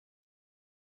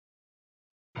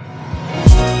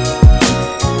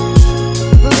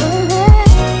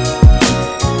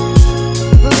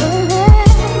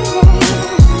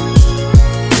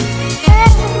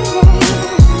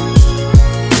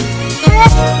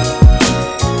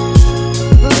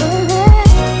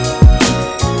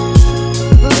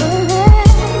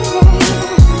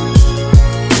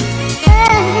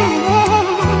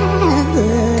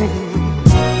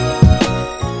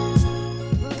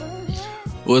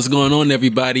What's going on,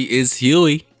 everybody? It's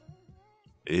Huey.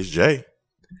 It's Jay.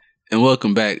 And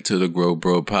welcome back to the Grow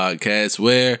Bro podcast,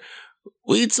 where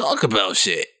we talk about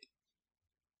shit.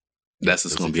 That's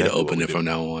what's going to be the opening from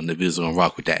now on. The video's going to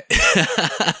rock with that.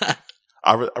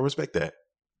 I respect that.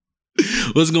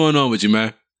 What's going on with you,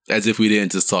 man? As if we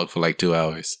didn't just talk for like 2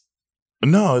 hours.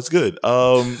 No, it's good.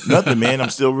 Nothing, man.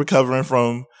 I'm still recovering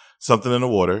from something in the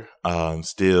water.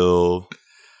 Still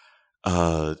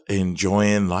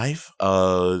enjoying life,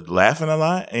 laughing a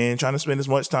lot, and trying to spend as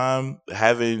much time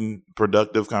having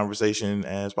productive conversation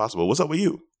as possible. What's up with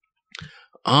you?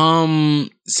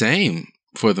 Same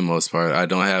for the most part. I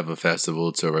don't have a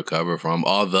festival to recover from,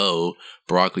 although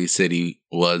Broccoli City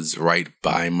was right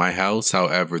by my house.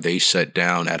 However, they shut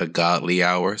down at a godly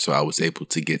hour, so I was able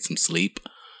to get some sleep.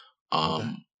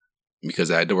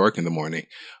 Because I had to work in the morning.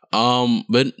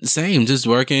 But same, just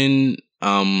working,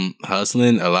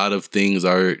 hustling. A lot of things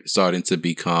are starting to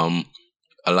become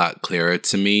a lot clearer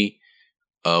to me,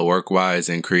 work-wise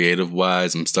and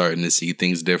creative-wise. I'm starting to see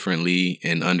things differently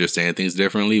and understand things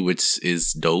differently, which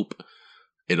is dope.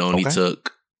 It only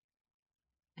took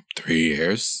 3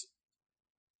 years.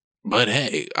 But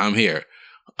hey, I'm here.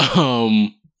 So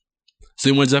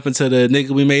you want to jump into the nigga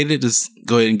we made it? Just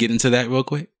go ahead and get into that real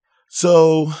quick.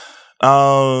 So,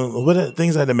 what are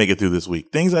things I had to make it through this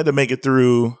week? Things I had to make it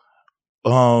through.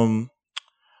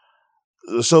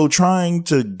 So trying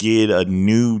to get a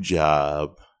new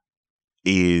job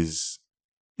is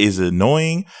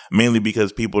annoying, mainly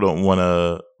because people don't want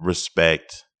to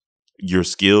respect your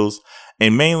skills.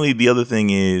 And mainly the other thing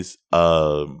is,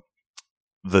 the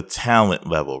talent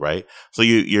level, right? So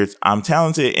I'm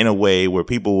talented in a way where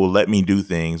people will let me do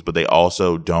things, but they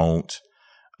also don't,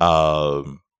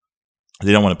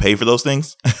 they don't want to pay for those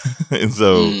things. And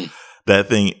so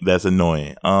that's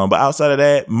annoying. But outside of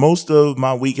that, most of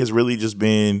my week has really just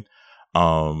been a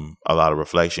lot of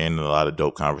reflection and a lot of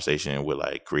dope conversation with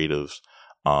like creatives,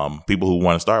 people who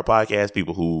want to start podcasts,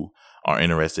 people who are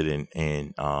interested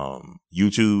in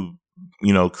YouTube,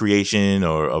 creation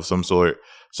or of some sort.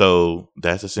 So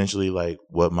that's essentially like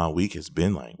what my week has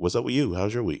been like. What's up with you?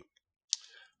 How's your week?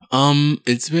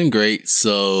 It's been great.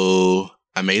 So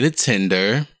I made a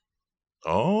Tinder.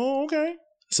 Oh, okay.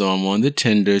 So I'm on the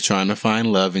Tinder trying to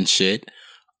find love and shit.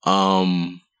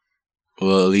 Well,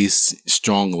 at least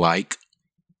strong like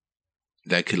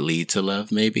that could lead to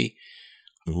love, maybe.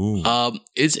 Ooh.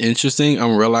 It's interesting.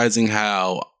 I'm realizing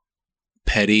how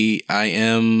petty I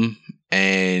am,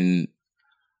 and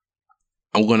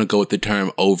I'm going to go with the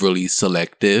term overly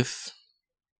selective.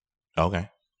 Okay.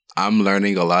 I'm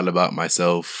learning a lot about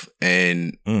myself,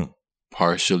 and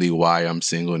partially why I'm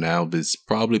single now is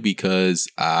probably because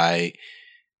I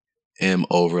am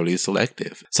overly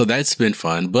selective. So that's been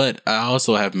fun. But I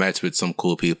also have matched with some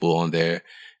cool people on there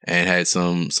and had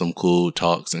some cool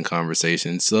talks and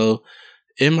conversations. So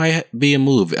it might be a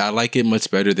move. I like it much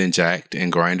better than Jack'd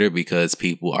and Grindr because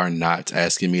people are not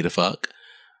asking me to fuck.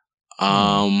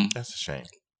 That's a shame.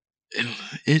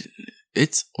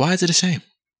 It's why is it a shame?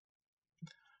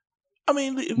 I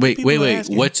mean, wait.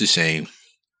 What's a shame?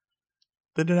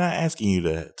 That they're not asking you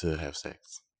to have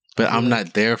sex. But I'm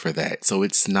not there for that, so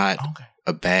it's not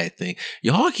a bad thing.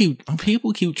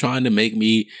 People keep trying to make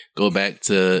me go back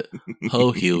to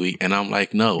Ho Huey, and I'm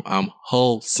like, no, I'm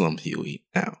wholesome Huey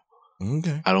now.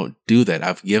 Okay. I don't do that.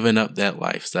 I've given up that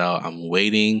lifestyle. I'm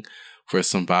waiting for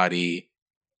somebody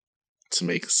to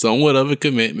make somewhat of a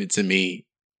commitment to me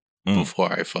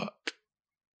before I fuck.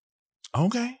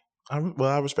 Okay. I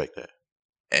respect that.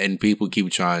 And people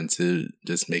keep trying to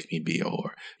just make me be a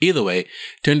whore. Either way,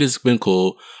 Tinder's been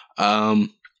cool. I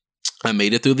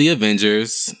made it through the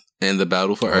Avengers and the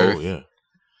Battle for Earth. Oh, yeah.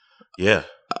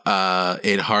 Yeah.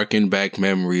 It harkened back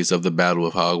memories of the Battle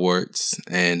of Hogwarts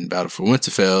and Battle for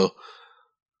Winterfell,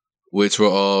 which were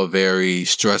all very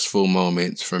stressful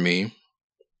moments for me.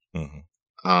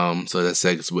 Mm-hmm. So that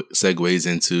segues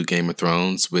into Game of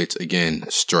Thrones, which again,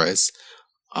 stress.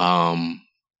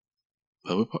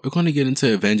 But we're going to get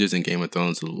into Avengers and Game of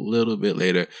Thrones a little bit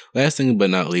later. Last thing but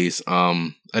not least,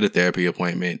 I had a therapy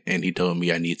appointment and he told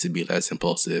me I need to be less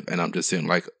impulsive. And I'm just sitting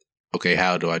like, okay,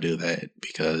 how do I do that?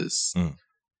 Because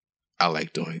I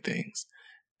like doing things.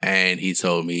 And he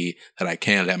told me that I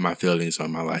can't let my feelings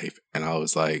run my life. And I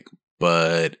was like,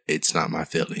 but it's not my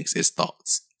feelings, it's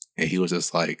thoughts. And he was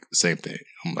just like, same thing.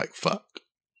 I'm like, fuck.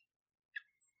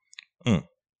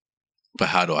 But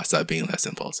how do I stop being less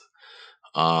impulsive?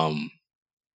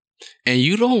 And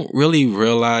you don't really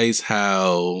realize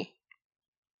how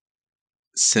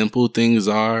simple things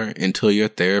are until your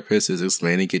therapist is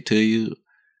explaining it to you.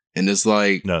 And it's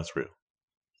like, no, it's real.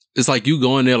 It's like you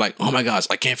go in there like, oh my gosh,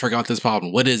 I can't figure out this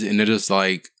problem. What is it? And they're just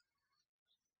like,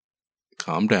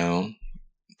 calm down.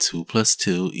 2 +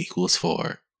 2 =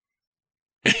 4.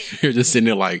 And you're just sitting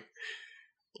there like,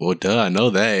 well, duh, I know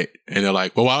that. And they're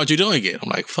like, well, why aren't you doing it? I'm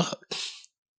like, fuck.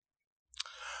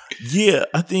 Yeah,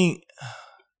 I think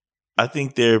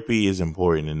therapy is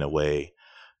important in a way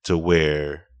to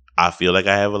where I feel like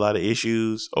I have a lot of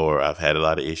issues or I've had a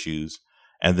lot of issues.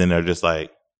 And then they're just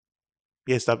like,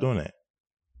 yeah, stop doing that.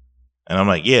 And I'm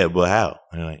like, yeah, but how?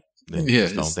 And they're like, then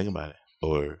just don't think about it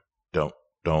or don't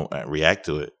react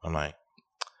to it. I'm like,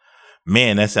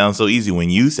 man, that sounds so easy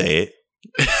when you say it.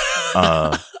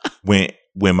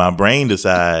 When my brain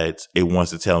decides it wants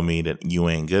to tell me that you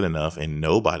ain't good enough and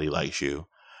nobody likes you,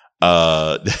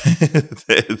 then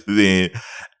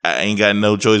I ain't got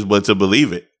no choice but to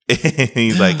believe it. And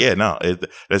he's like, yeah, no,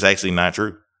 that's actually not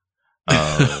true.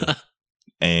 And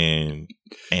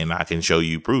I can show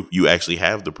you proof. You actually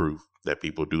have the proof that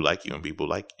people do like you and people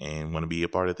like and want to be a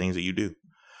part of things that you do.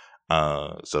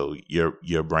 So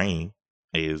your brain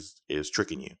is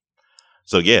tricking you.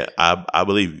 So yeah, I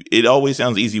believe you. It always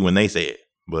sounds easy when they say it,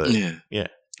 but yeah.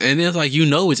 And it's like,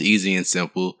 it's easy and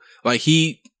simple. Like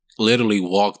he literally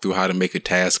walked through how to make a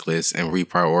task list and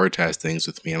reprioritize things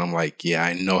with me. And I'm like, yeah,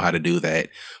 I know how to do that.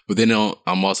 But then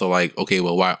I'm also like, okay,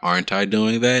 well, why aren't I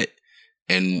doing that?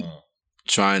 And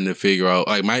trying to figure out,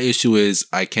 like, my issue is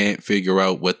I can't figure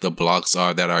out what the blocks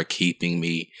are that are keeping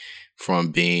me from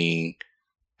being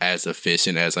as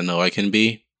efficient as I know I can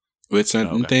be with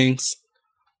certain things.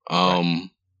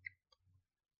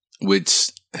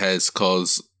 Which has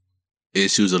caused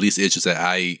issues, at least issues that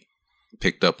I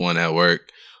picked up on at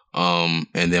work. And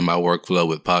then my workflow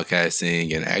with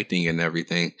podcasting and acting and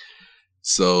everything.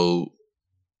 So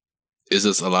it's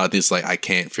just a lot of things like I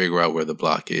can't figure out where the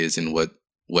block is and what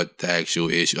the actual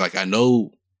issue. Like I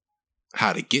know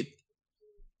how to get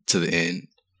to the end.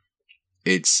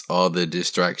 It's all the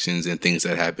distractions and things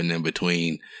that happen in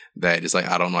between that it's like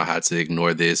I don't know how to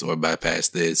ignore this or bypass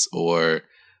this, or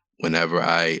whenever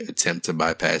I attempt to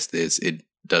bypass this, it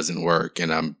doesn't work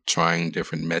and I'm trying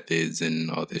different methods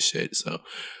and all this shit. So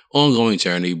ongoing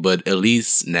journey, but at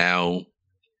least now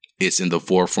it's in the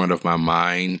forefront of my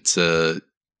mind to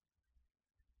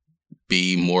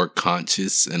be more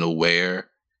conscious and aware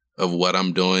of what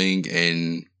I'm doing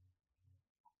and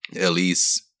at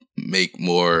least make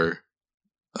more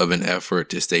of an effort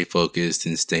to stay focused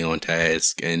and stay on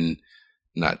task and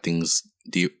not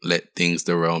let things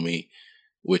derail me,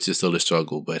 which is still a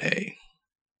struggle, but hey,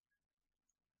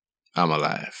 I'm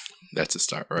alive. That's a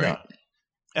start, right? Yeah,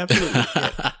 absolutely.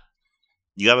 Yeah.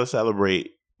 You gotta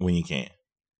celebrate when you can.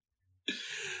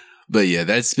 But yeah,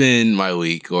 that's been my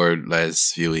week or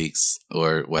last few weeks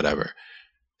or whatever.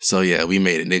 So yeah, we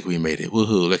made it, Nick. We made it.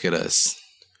 Woohoo! Look at us.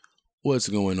 What's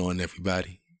going on,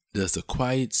 everybody? Does the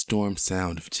quiet storm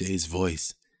sound of Jay's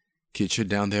voice get your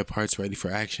down there parts ready for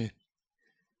action?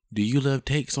 Do you love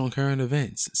takes on current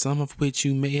events, some of which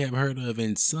you may have heard of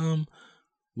and some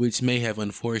which may have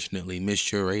unfortunately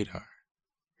missed your radar?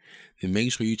 Then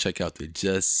make sure you check out the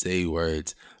Just Say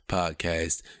Words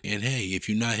podcast. And hey, if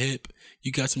you're not hip,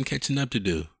 you got some catching up to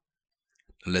do.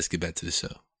 Now let's get back to the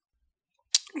show.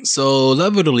 So,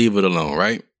 love it or leave it alone,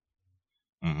 right?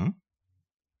 Mm-hmm.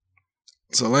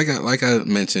 So, like I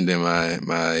mentioned in my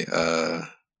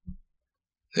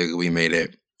we made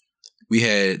it. We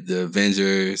had the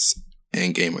Avengers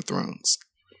and Game of Thrones,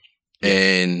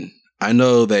 and I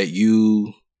know that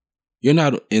you're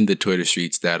not in the Twitter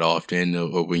streets that often,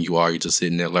 or when you are, you're just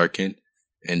sitting there lurking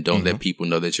and don't let people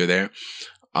know that you're there.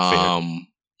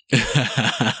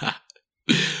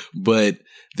 But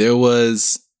there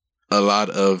was a lot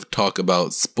of talk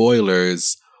about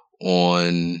spoilers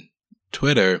on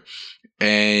Twitter,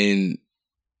 and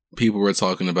people were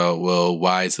talking about, well,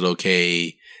 why is it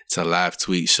okay to live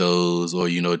tweet shows or,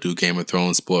 do Game of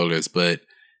Thrones spoilers, but,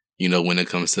 when it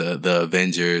comes to the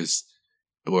Avengers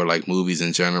or like movies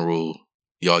in general,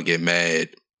 y'all get mad.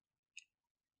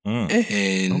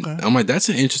 And I'm like, that's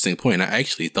an interesting point. I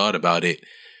actually thought about it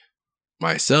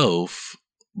myself,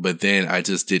 but then I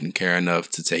just didn't care enough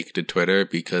to take it to Twitter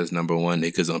because number one,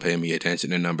 niggas don't pay me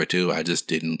attention. And number two, I just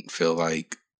didn't feel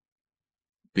like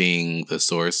being the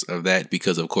source of that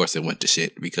because of course it went to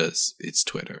shit because it's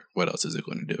Twitter. What else is it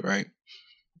going to do, right?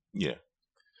 Yeah.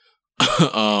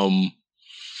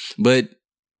 But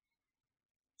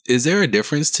is there a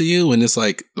difference to you when it's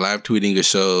like live tweeting a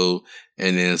show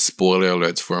and then spoiler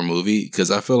alerts for a movie?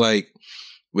 Because I feel like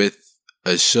with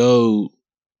a show,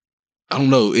 I don't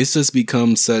know, it's just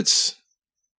become so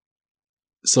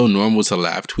normal to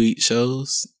live tweet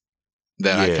shows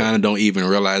that I kind of don't even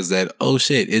realize that, oh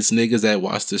shit, it's niggas that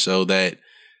watch the show that,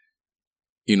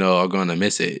 are going to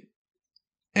miss it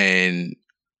and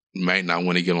might not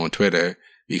want to get on Twitter,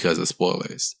 because of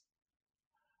spoilers?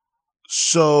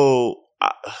 So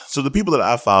the people that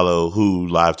I follow who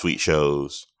live tweet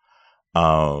shows,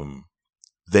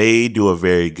 they do a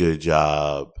very good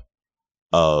job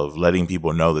of letting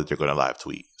people know that they're going to live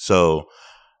tweet. So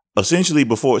essentially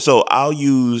I'll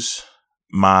use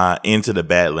my Into the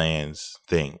Badlands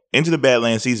thing. Into the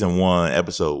Badlands season 1,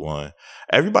 episode 1.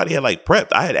 Everybody had like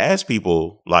prepped. I had asked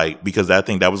people like, because I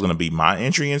think that was going to be my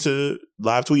entry into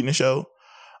live tweeting the show.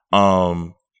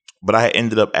 But I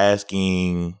ended up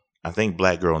asking, I think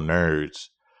Black Girl Nerds,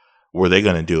 were they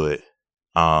going to do it?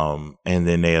 And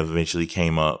then they eventually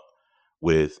came up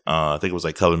with, I think it was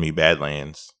like Color Me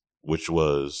Badlands, which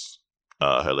was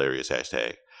a hilarious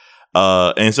hashtag.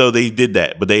 And so they did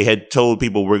that, but they had told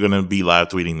people we're going to be live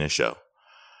tweeting this show.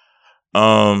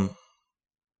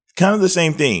 Kind of the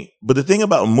same thing, but the thing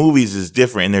about movies is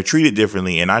different and they're treated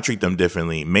differently, and I treat them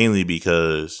differently mainly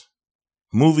because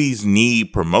movies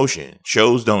need promotion.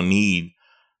 Shows don't need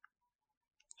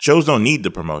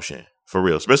the promotion for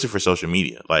real, especially for social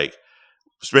media. Like,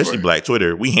 especially Right. Black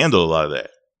Twitter, we handle a lot of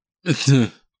that.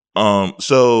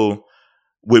 So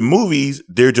with movies,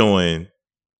 they're doing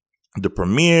the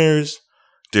premieres,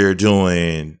 they're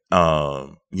doing,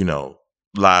 live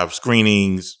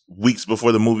screenings weeks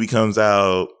before the movie comes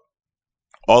out,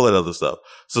 all that other stuff.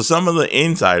 So some of the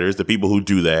insiders, the people who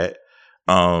do that,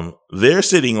 they're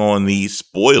sitting on these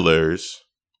spoilers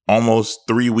almost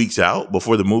 3 weeks out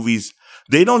before the movies.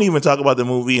 They don't even talk about the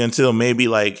movie until maybe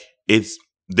like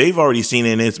they've already seen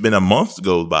it and it's been a month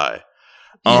goes by.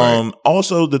 Right.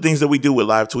 Also, the things that we do with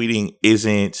live tweeting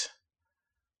isn't,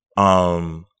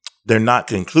 they're not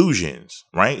conclusions,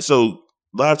 right? So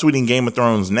live tweeting Game of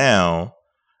Thrones now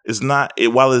is not,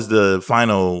 while it's the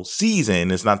final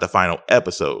season, it's not the final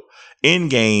episode. In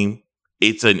game,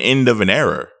 it's an end of an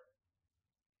era.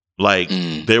 Like,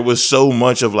 there was so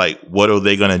much of like, what are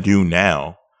they going to do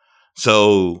now?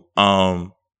 So, I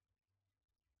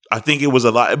think it was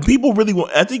a lot. People really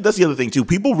want, I think that's the other thing too.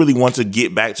 People really want to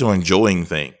get back to enjoying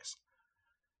things.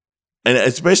 And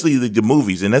especially the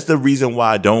movies. And that's the reason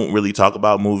why I don't really talk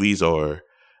about movies, or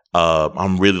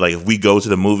I'm really like, if we go to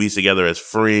the movies together as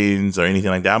friends or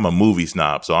anything like that, I'm a movie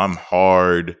snob. So I'm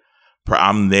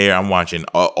there. I'm watching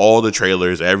all the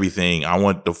trailers, everything. I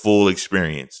want the full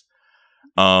experience.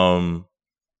 And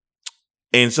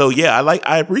so, yeah,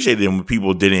 I appreciated it when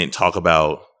people didn't talk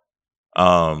about,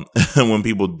 when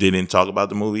people didn't talk about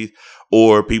the movies,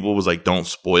 or people was like, don't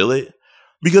spoil it,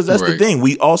 because that's the thing.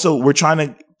 We're trying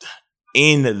to,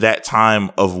 in that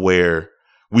time of where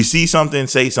we see something,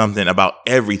 say something about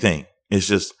everything. It's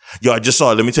just, yo, I just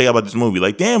saw it. Let me tell you about this movie.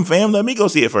 Like, damn, fam, let me go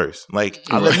see it first. Like,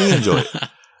 let me enjoy it.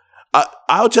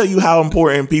 I'll tell you how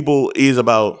important people is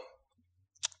about,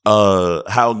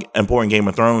 how important Game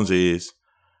of Thrones is,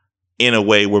 in a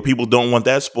way where people don't want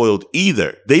that spoiled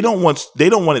either. They don't want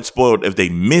it spoiled if they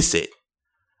miss it.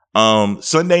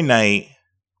 Sunday night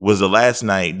was the last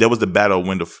night. That was the Battle of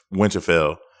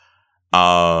Winterfell.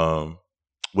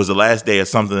 Was the last day of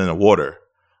Something in the Water.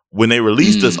 When they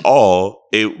released us all,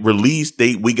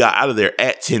 we got out of there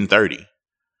at 10:30.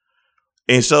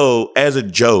 And so, as a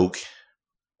joke,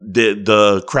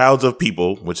 the crowds of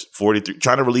people, which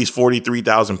trying to release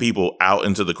 43,000 people out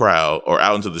into the crowd or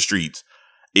out into the streets,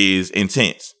 is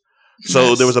intense. So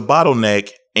Yes. There was a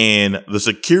bottleneck, and the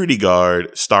security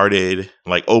guard started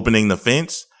like opening the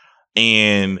fence,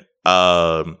 and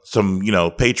some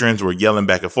patrons were yelling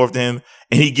back and forth to him,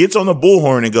 and he gets on the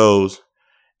bullhorn and goes,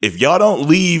 "If y'all don't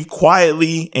leave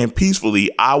quietly and peacefully,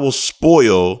 I will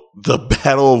spoil the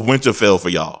Battle of Winterfell for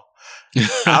y'all."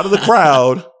 Out of the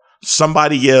crowd,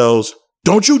 somebody yells,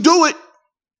 "Don't you do it!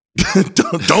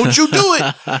 Don't you do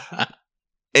it!"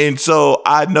 And so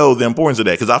I know the importance of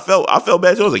that, because I felt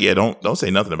bad. So I was like, "Yeah, don't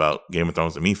say nothing about Game of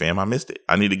Thrones to me, fam. I missed it.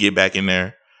 I need to get back in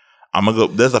there. I'm gonna go."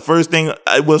 That's the first thing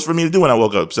it was for me to do when I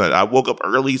woke up. I woke up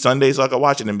early Sunday so I could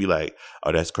watch it and be like,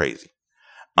 "Oh, that's crazy."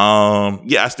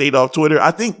 I stayed off Twitter.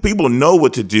 I think people know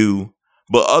what to do,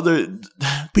 but other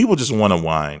people just want to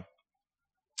whine.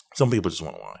 Some people just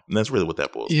want to whine, and that's really what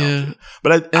that boils down to.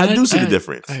 But I do see the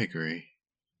difference. I agree.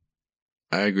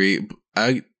 I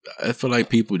feel like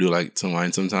people do like to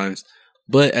whine sometimes,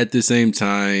 but at the same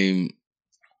time,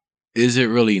 is it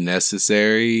really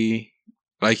necessary?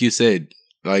 Like you said,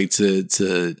 like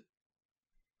to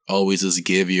always just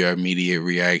give your immediate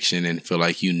reaction and feel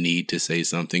like you need to say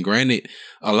something. Granted,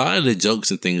 a lot of the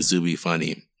jokes and things do be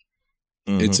funny.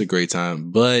 Mm-hmm. It's a great time,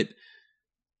 but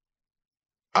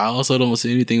I also don't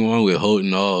see anything wrong with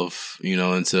holding off,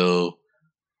 until,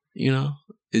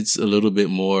 it's a little bit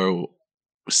more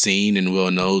seen and well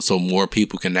known, so more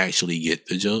people can actually get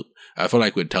the joke. I feel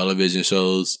like with television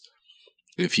shows,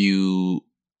 if you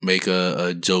make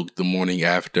a joke the morning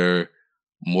after,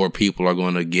 more people are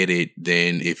going to get it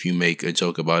than if you make a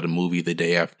joke about a movie the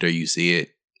day after you see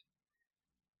it.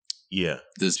 Yeah.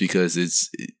 Just because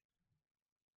it's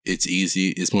easy,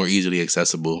 it's more easily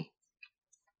accessible.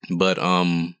 But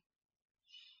I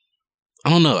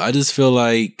don't know. I just feel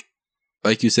like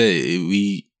you said,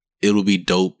 it'll be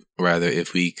dope rather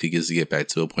if we could just get back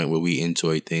to a point where we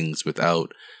enjoy things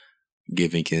without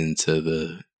giving in to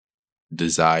the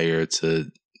desire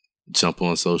to jump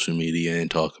on social media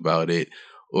and talk about it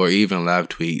or even live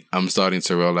tweet. I'm starting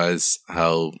to realize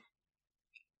how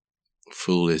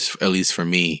foolish, at least for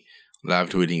me, live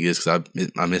tweeting is because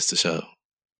I missed the show.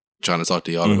 Trying to talk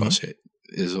to y'all about shit.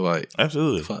 It's like,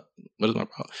 absolutely. Fuck, what is my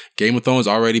problem? Game of Thrones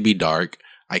already be dark.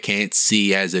 I can't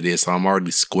see as it is, so I'm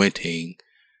already squinting.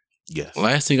 Yes.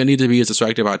 Last thing I need to be is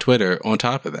distracted by Twitter on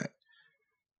top of that.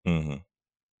 Mm-hmm.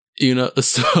 You know,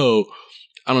 so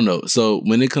I don't know. So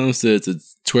when it comes to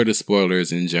Twitter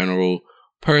spoilers in general,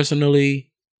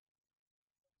 personally,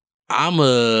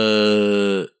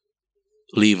 I'ma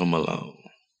leave them alone.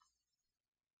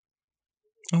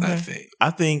 Okay. I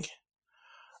think,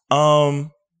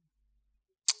 man,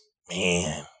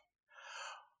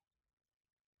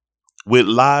 with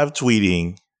live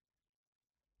tweeting,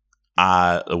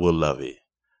 I will love it.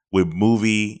 With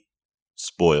movie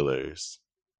spoilers,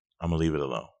 I'm gonna leave it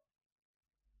alone.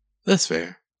 That's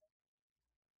fair.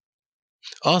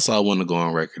 Also, I want to go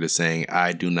on record as saying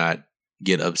I do not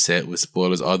get upset with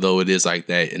spoilers, although it is like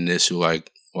that initial,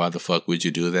 like, why the fuck would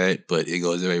you do that? But it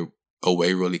goes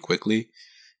away really quickly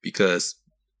because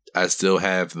I still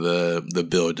have the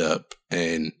build up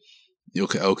and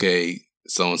okay,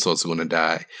 so-and-so's going to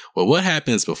die. Well, what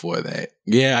happens before that?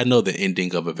 Yeah, I know the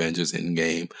ending of Avengers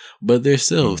Endgame, but there's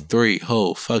still 3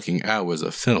 whole fucking hours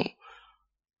of film.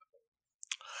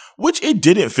 Which it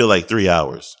didn't feel like 3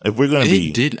 hours. If we're going to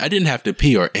be... I didn't have to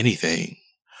pee or anything.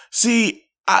 See,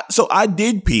 I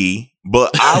did pee,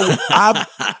 but I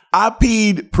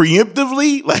peed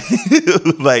preemptively.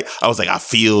 Like I was like, I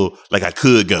feel like I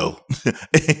could go.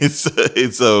 and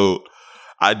so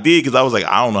I did because I was like,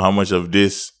 I don't know how much of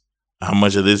this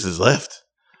is left.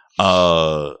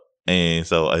 And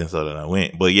so then I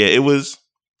went. But yeah, it was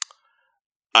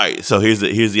all right. So here's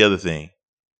the other thing.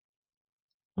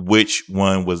 Which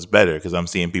one was better? Because I'm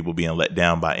seeing people being let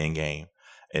down by Endgame,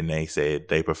 and they said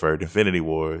they preferred Infinity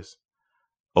Wars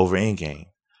over Endgame.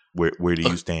 Where do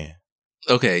you stand?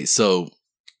 Okay, so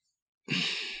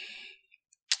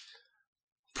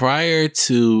prior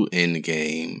to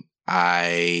Endgame,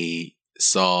 I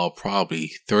saw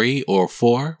probably 3 or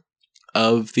 4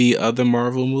 of the other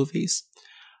Marvel movies.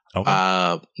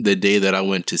 Okay. The day that I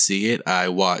went to see it, I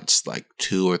watched like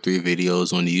 2 or 3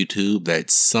 videos on YouTube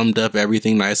that summed up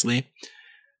everything nicely.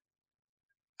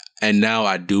 And now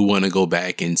I do want to go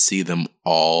back and see them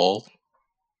all.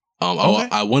 Okay.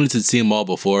 I wanted to see them all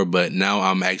before, but now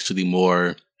I'm actually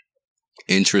more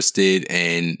interested,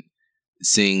 and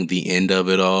seeing the end of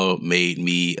it all made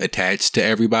me attached to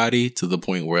everybody to the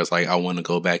point where it's like I want to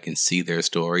go back and see their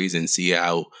stories and see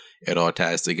how it all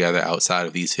ties together outside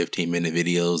of these 15-minute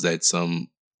videos that some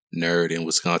nerd in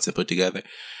Wisconsin put together.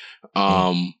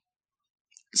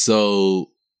 So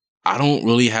I don't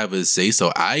really have a say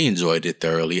so. I enjoyed it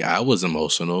thoroughly. I was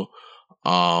emotional.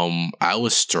 I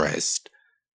was stressed.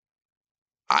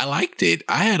 I liked it.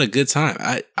 I had a good time.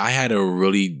 I had a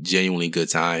really genuinely good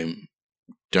time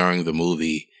during the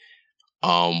movie.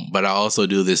 But I also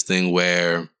do this thing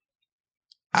where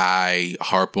I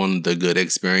harp on the good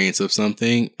experience of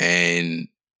something and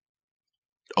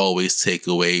always take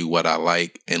away what I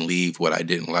like and leave what I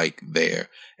didn't like there,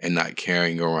 and not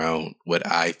carrying around what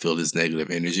I feel is negative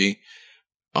energy.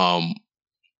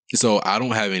 So I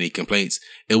don't have any complaints.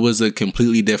 It was a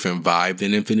completely different vibe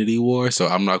than Infinity War, so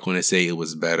I'm not going to say it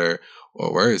was better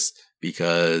or worse,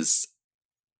 because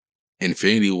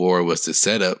Infinity War was the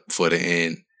setup for the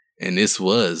end, and this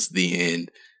was the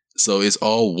end. So it's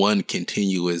all one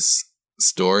continuous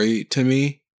story to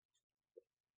me.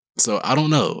 So I don't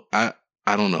know. I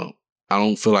don't know. I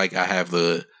don't feel like I have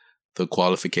the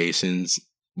qualifications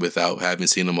without having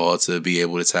seen them all to be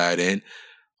able to tie it in.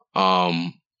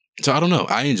 So I don't know.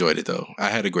 I enjoyed it though. I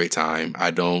had a great time.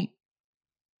 I don't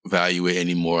value it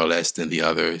any more or less than the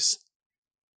others.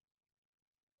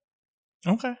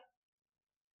 Okay.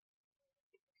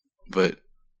 But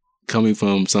coming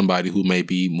from somebody who may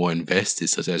be more invested,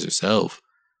 such as yourself,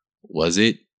 was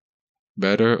it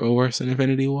better or worse than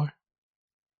Infinity War?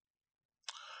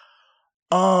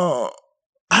 I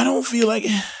don't feel like...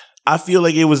 I feel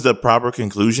like it was the proper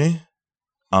conclusion.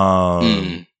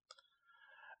 I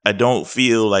don't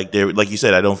feel like like you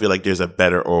said, I don't feel like there's a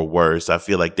better or worse. I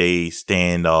feel like they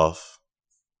stand off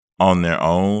on their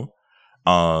own.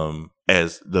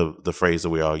 As the phrase that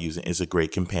we're all using, is a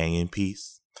great companion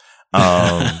piece. So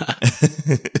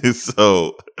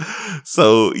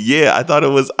yeah, I thought it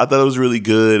was really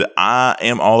good. I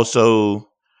am also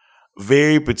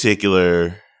very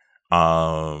particular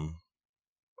about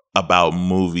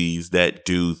movies that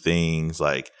do things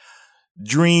like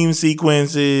dream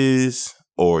sequences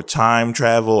or time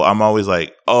travel. I'm always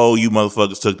like, oh, you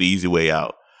motherfuckers took the easy way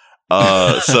out.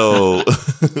 So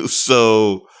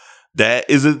that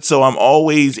isn't, so I'm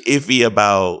always iffy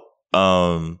about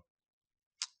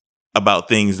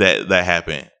things that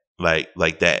happen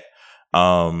like that.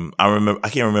 I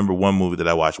can't remember one movie that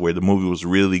I watched where the movie was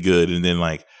really good, and then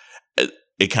like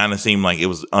it kind of seemed like it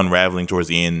was unraveling towards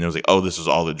the end, and it was like, oh, this was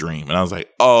all a dream. And I was like,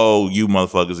 oh, you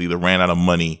motherfuckers either ran out of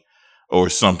money or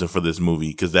something for this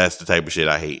movie, because that's the type of shit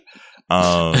I hate.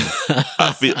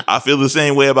 I feel the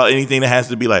same way about anything that has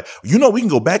to be like, we can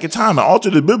go back in time and alter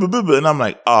the blah, blah, blah, blah. And I'm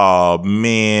like, oh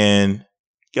man,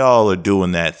 y'all are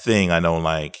doing that thing I don't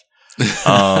like.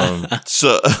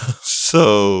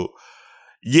 So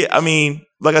yeah, I mean,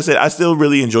 like I said, I still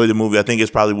really enjoyed the movie. I think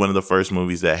it's probably one of the first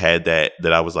movies that had that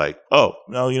I was like, oh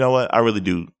no, you know what? I really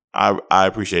do. I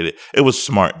appreciate it. It was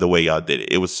smart the way y'all did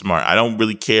it. It was smart. I don't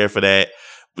really care for that,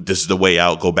 but this is the way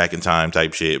out, go back in time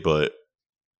type shit. But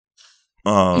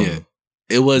yeah,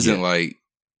 it wasn't like,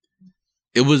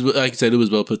 it was, like I said, it was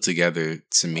well put together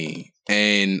to me,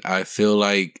 and I feel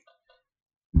like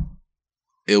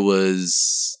it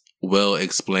was well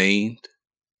explained.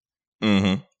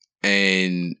 Mm-hmm.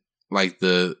 And like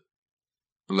the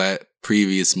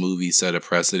previous movie set a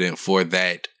precedent for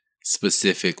that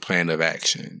specific plan of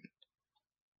action.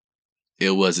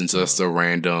 It wasn't just a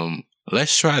random,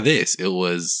 let's try this. It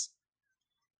was,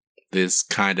 this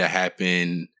kind of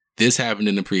happened. This happened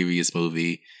in the previous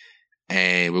movie,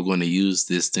 and we're going to use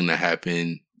this thing that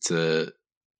happened to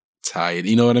tie it.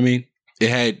 You know what I mean?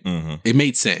 It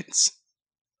made sense.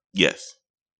 Yes.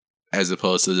 As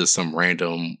opposed to just some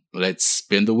random, let's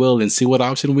spin the wheel and see what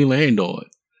option we land on.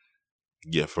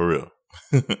 Yeah, for real.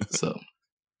 So,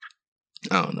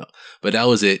 I don't know. But that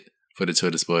was it for the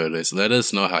Twitter spoilers. Let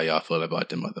us know how y'all feel about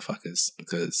them motherfuckers,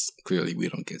 because clearly we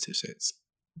don't get two shits.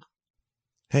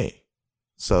 Hey,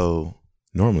 so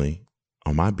normally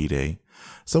on my B-Day,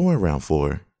 somewhere around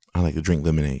 4, I like to drink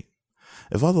lemonade.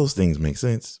 If all those things make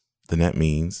sense, then that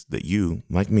means that you,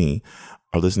 like me,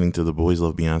 are listening to the Boys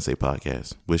Love Beyonce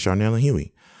podcast with Charnel and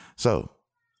Huey. So,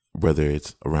 whether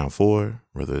it's around 4,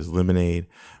 whether it's lemonade,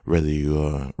 whether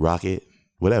you rock it,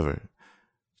 whatever,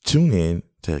 tune in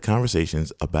to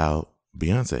conversations about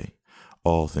Beyonce,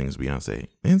 all things Beyonce,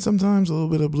 and sometimes a little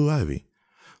bit of Blue Ivy.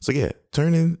 So yeah,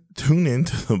 tune in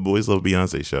to the Boys Love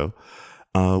Beyonce show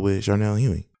with Charnel and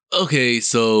Huey. Okay,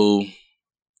 so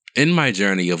in my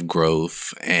journey of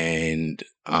growth and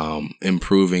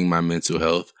improving my mental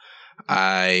health,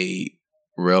 I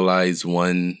realized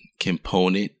one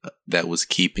component that was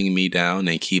keeping me down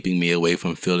and keeping me away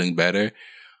from feeling better.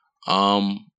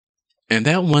 And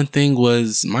that one thing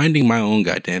was minding my own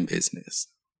goddamn business.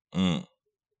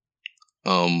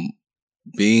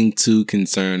 Being too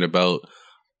concerned about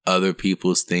other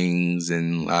people's things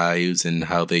and lives and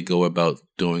how they go about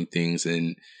doing things,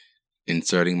 and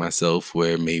inserting myself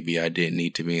where maybe I didn't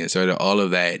need to be inserted. All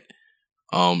of that.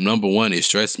 Number one, it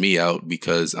stressed me out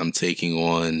because I'm taking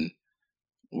on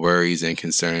worries and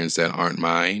concerns that aren't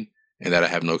mine and that I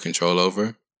have no control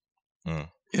over. And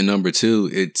number two,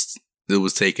 it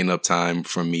was taking up time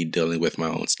from me dealing with my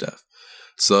own stuff.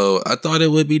 So I thought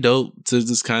it would be dope to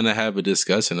just kind of have a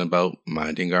discussion about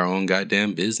minding our own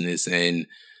goddamn business and,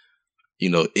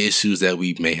 issues that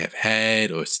we may have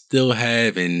had or still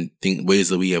have, and ways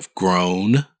that we have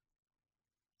grown,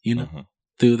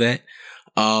 through that.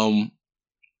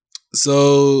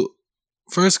 So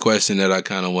first question that I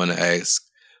kind of want to ask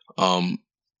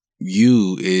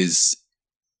you is,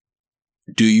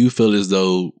 do you feel as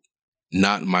though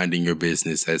not minding your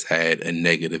business has had a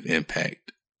negative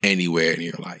impact anywhere in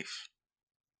your life?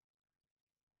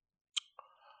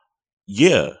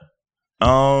 Yeah.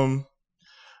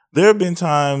 There have been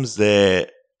times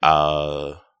that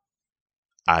I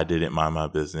didn't mind my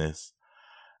business,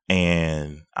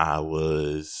 and I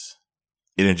was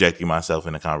interjecting myself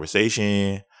in a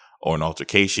conversation or an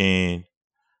altercation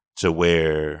to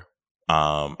where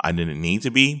I didn't need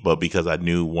to be, but because I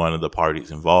knew one of the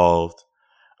parties involved,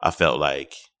 I felt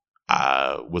like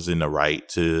I was in the right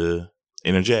to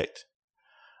interject.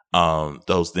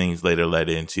 Those things later led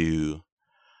into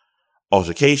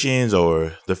altercations,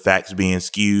 or the facts being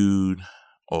skewed,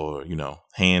 or,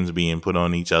 hands being put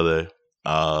on each other.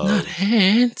 Not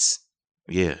hands.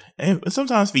 Yeah. And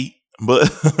sometimes feet, but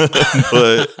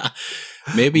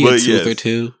Maybe a tooth or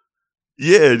two.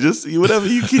 Yeah, just whatever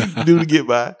you can do to get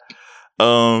by.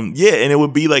 Yeah, and it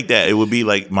would be like that. It would be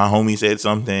like my homie said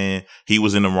something, he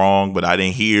was in the wrong, but I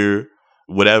didn't hear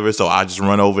whatever, so I just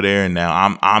run over there and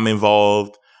now I'm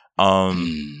involved.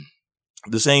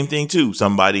 The same thing too.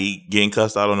 Somebody getting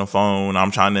cussed out on the phone,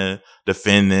 I'm trying to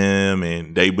defend them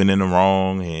and they've been in the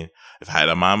wrong, and if I had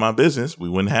to mind my business, we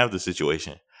wouldn't have the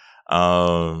situation.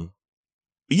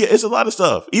 Yeah, it's a lot of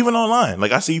stuff, even online.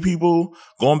 Like I see people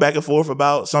going back and forth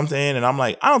about something and I'm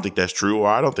like, I don't think that's true, or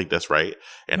I don't think that's right.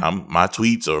 And my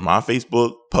tweets or my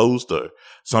Facebook post or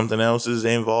something else is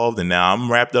involved, and now I'm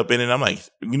wrapped up in it. I'm like,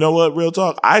 you know what? Real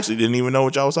talk. I actually didn't even know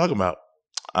what y'all was talking about.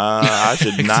 I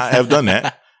should not have done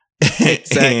that.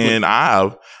 Exactly. And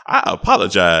I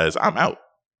apologize. I'm out.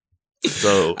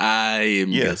 So I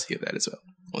am guilty of that as well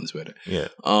on Twitter. Yeah.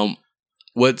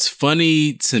 What's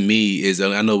funny to me is,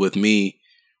 I know with me,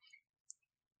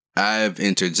 I've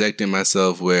interjected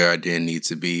myself where I didn't need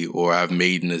to be, or I've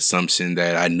made an assumption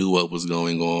that I knew what was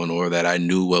going on, or that I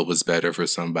knew what was better for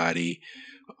somebody,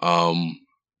 or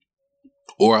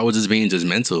I was just being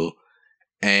judgmental,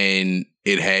 and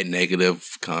it had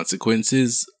negative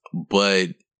consequences,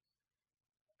 but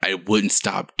I wouldn't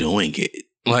stop doing it.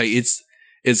 Like it's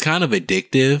kind of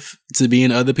addictive to be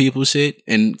in other people's shit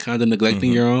and kind of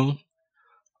neglecting your own.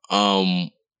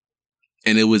 And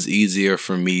it was easier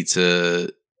for me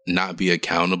to not be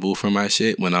accountable for my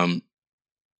shit when I'm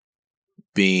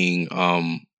being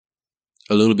a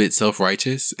little bit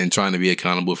self-righteous and trying to be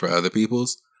accountable for other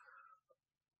people's.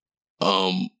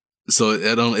 So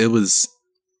it was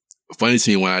funny to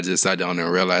me when I just sat down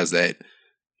and realized that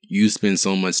you spend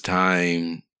so much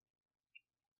time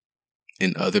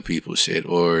in other people's shit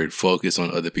or focus on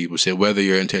other people's shit, whether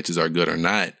your intentions are good or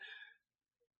not.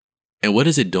 And what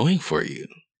is it doing for you?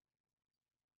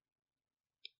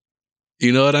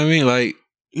 You know what I mean? Like,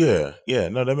 yeah.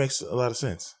 No, that makes a lot of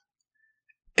sense.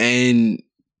 And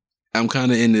I'm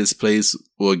kind of in this place,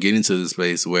 or getting to this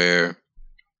place where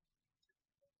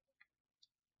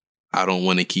I don't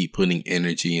want to keep putting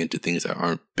energy into things that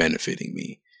aren't benefiting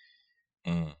me.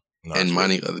 And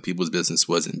minding other people's business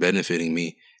wasn't benefiting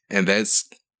me. And that's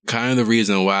kind of the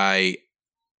reason why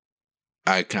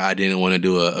I didn't want to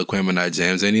do a Aquemini Night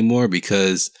Jams anymore,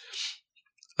 because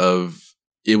of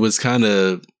it was kind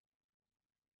of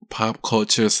pop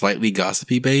culture, slightly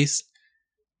gossipy based.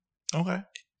 Okay.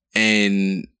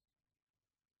 And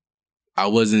I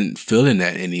wasn't feeling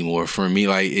that anymore. For me,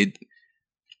 like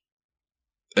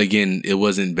it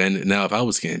wasn't now if I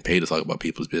was getting paid to talk about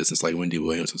people's business like Wendy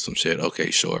Williams or some shit, okay,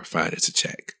 sure, fine, it's a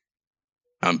check.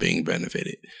 I'm being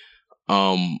benefited.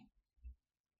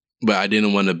 But I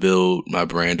didn't want to build my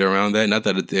brand around that. Not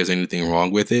that there's anything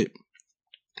wrong with it,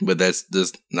 but that's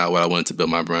just not what I wanted to build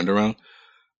my brand around.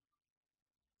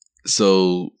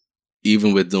 So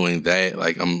even with doing that,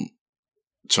 like I'm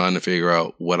trying to figure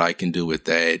out what I can do with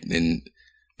that and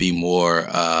be more,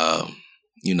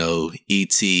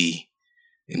 E.T.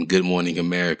 and Good Morning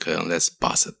America, and that's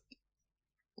gossip.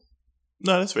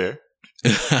 No, that's fair.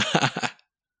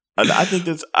 I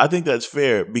think that's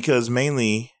fair, because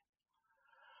mainly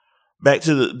back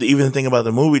to even the thing about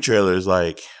the movie trailers,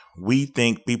 like we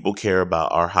think people care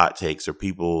about our hot takes, or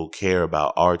people care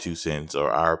about our 2 cents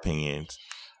or our opinions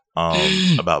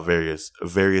about various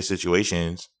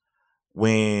situations,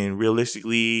 when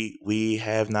realistically we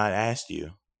have not asked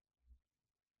you.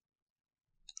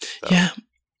 So. Yeah,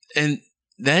 and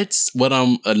that's what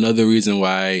another reason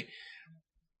why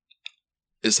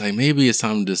it's like maybe it's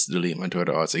time to just delete my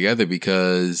Twitter altogether,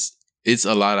 because it's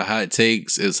a lot of hot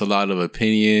takes, it's a lot of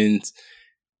opinions,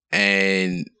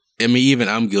 and I mean, even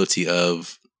I'm guilty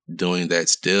of doing that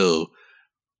still.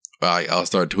 Like I'll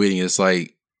start tweeting, it's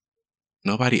like,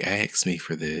 nobody asked me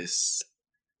for this.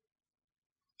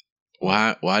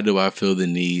 Why do I feel the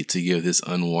need to give this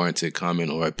unwarranted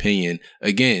comment or opinion?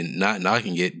 Again, not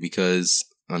knocking it, because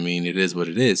I mean, it is what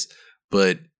it is,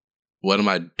 but what am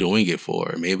I doing it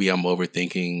for? Maybe I'm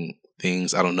overthinking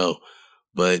things. I don't know,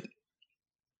 but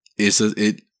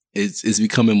it's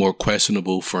becoming more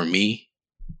questionable for me.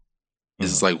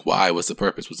 It's just like, why? What's the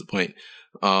purpose? What's the point?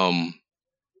 Yeah,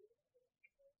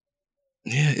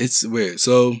 it's weird.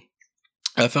 So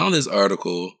I found this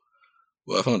article.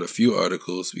 Well, I found a few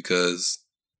articles because,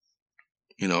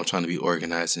 I'm trying to be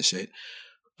organized and shit.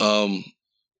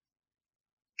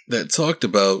 That talked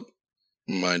about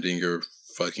minding your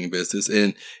fucking business.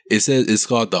 And it says it's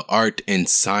called The Art and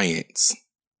Science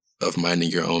of Minding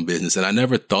Your Own Business. And I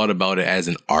never thought about it as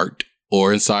an art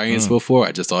or in science before.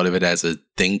 I just thought of it as a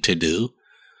thing to do.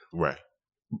 Right.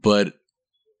 But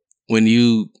when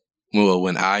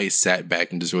I sat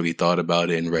back and just really thought about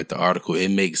it and read the article, it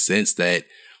makes sense that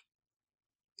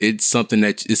it's something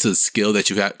that it's a skill that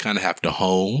you kind of have to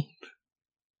hone.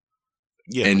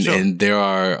 Yeah, and for sure. and there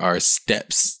are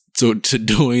steps to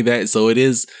doing that. So it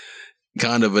is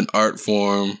kind of an art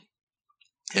form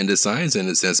and a science in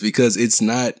a sense, because it's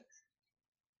not.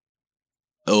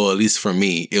 Oh, at least for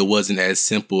me, it wasn't as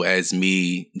simple as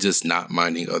me just not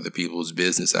minding other people's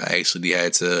business. I actually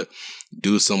had to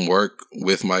do some work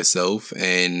with myself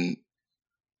and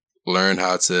learn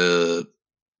how to,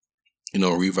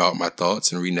 reroute my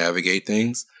thoughts and re-navigate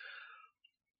things.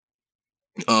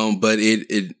 But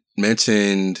it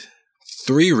mentioned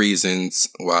 3 reasons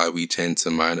why we tend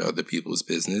to mind other people's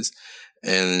business.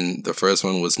 And the first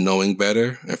one was knowing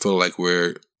better and feel like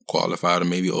we're qualified or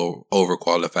maybe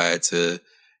overqualified to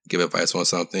give advice on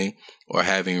something, or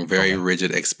having very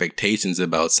rigid expectations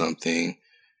about something,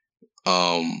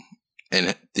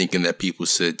 and thinking that people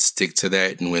should stick to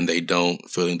that, and when they don't,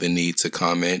 feeling the need to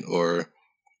comment or,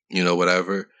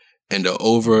 whatever, and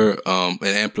an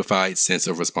amplified sense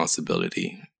of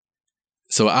responsibility.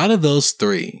 So out of those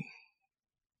 3,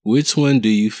 which one do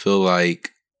you feel like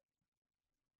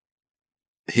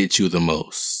hit you the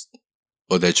most,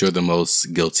 or that you're the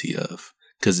most guilty of?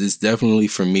 Because it's definitely,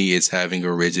 for me, it's having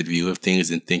a rigid view of things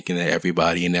and thinking that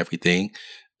everybody and everything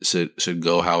should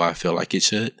go how I feel like it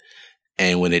should.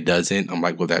 And when it doesn't, I'm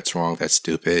like, well, that's wrong. That's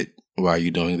stupid. Why are you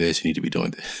doing this? You need to be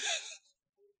doing this.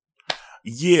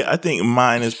 Yeah, I think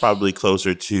mine is probably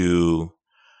closer to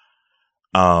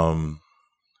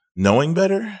knowing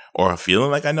better, or feeling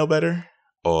like I know better,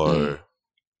 or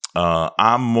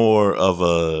I'm more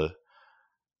of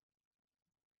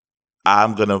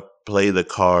I'm going to play the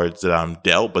cards that I'm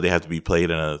dealt, but they have to be played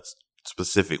in a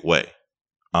specific way.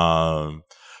 So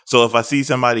if I see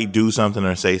somebody do something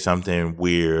or say something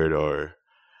weird, or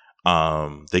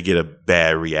they get a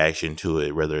bad reaction to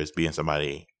it, whether it's being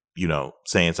somebody,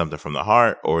 saying something from the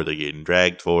heart, or they're getting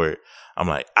dragged for it, I'm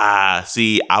like,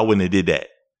 see, I wouldn't have did that.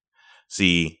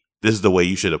 See, this is the way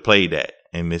you should have played that,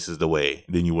 and this is the way,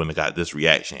 then you wouldn't have got this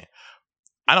reaction.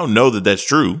 I don't know that that's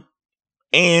true.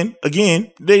 And again,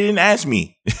 they didn't ask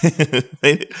me.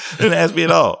 They didn't ask me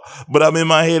at all. But I'm in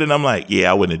my head and I'm like,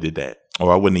 yeah, I wouldn't have did that.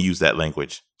 Or I wouldn't have used that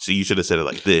language. So you should have said it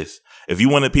like this. If you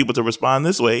wanted people to respond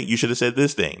this way, you should have said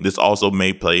this thing. This also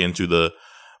may play into the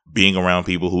being around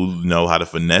people who know how to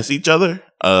finesse each other.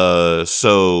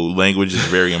 So language is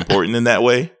very important in that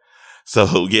way.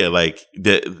 So yeah, like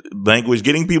the language,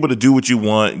 getting people to do what you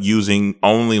want using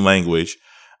only language,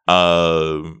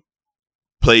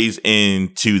 plays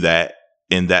into that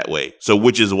in that way. So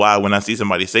which is why when I see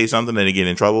somebody say something and they get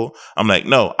in trouble, I'm like,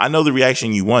 no, I know the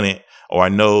reaction you wanted, or I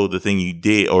know the thing you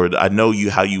did, or I know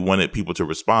how you wanted people to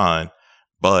respond,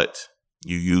 but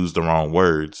you used the wrong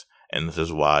words. And this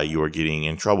is why you are getting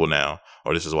in trouble now,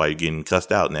 or this is why you're getting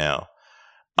cussed out now.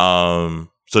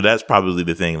 So that's probably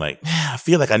the thing. Like, I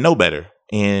feel like I know better,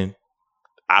 and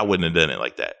I wouldn't have done it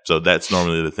like that. So that's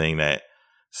normally the thing that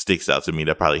sticks out to me.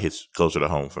 That probably hits closer to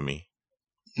home for me.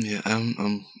 Yeah,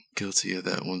 I'm guilty of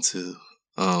that one too.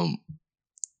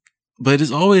 But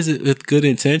it's always with good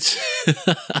intention.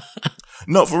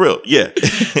 No, for real. Yeah.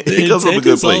 It goes from a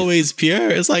good place. It's always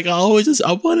pure. It's like I want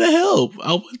to help.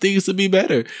 I want things to be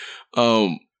better. But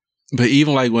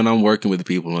even like when I'm working with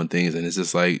people on things, and it's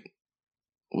just like,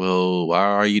 well, why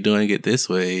are you doing it this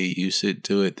way? You should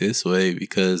do it this way,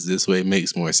 because this way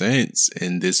makes more sense,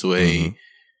 and this way,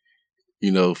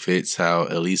 fits how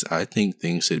at least I think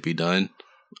things should be done.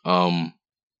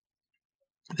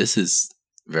 This is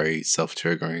very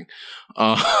self-triggering.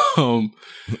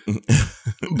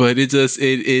 But it just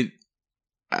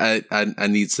I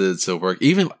need to work.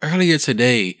 Even earlier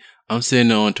today, I'm sitting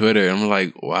there on Twitter and I'm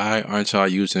like, why aren't y'all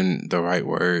using the right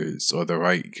words or the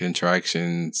right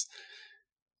contractions?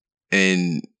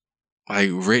 And like,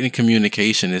 written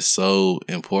communication is so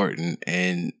important,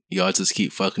 and y'all just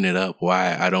keep fucking it up.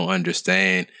 Why? I don't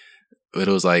understand. But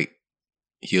it was like,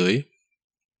 Huey,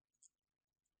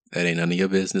 that ain't none of your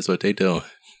business what they doing.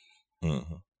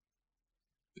 Mm-hmm.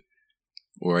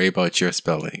 Worry about your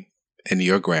spelling and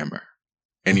your grammar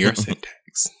and your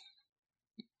syntax.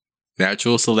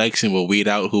 Natural selection will weed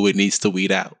out who it needs to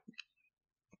weed out.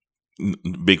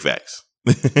 Big facts.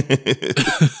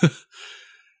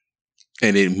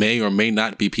 And it may or may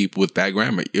not be people with bad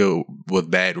grammar,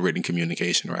 with bad written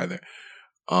communication, rather.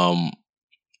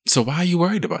 So why are you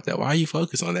worried about that? Why are you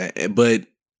focused on that? But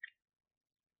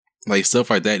like,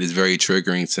 stuff like that is very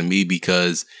triggering to me,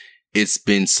 because it's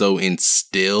been so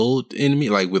instilled in me,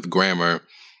 like with grammar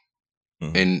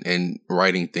and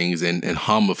writing things and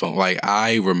homophone. Like,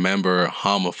 I remember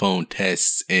homophone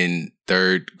tests in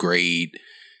 3rd grade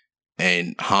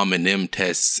and homonym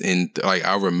tests, and like,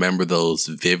 I remember those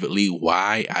vividly.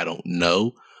 Why? I don't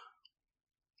know.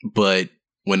 But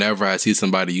whenever I see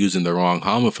somebody using the wrong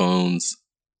homophones,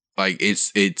 like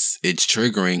it's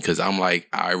triggering because I'm like,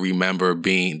 I remember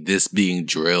being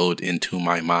drilled into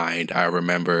my mind. I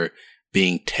remember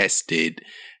being tested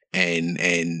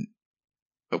and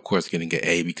of course getting an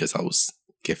A because I was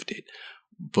gifted.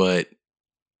 But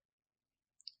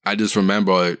I just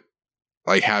remember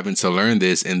like having to learn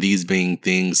this and these being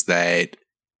things that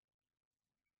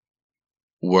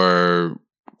were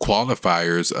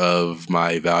qualifiers of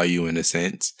my value in a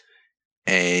sense,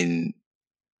 and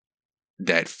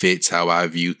that fits how I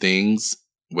view things,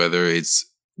 whether it's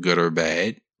good or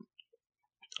bad.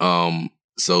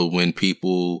 So when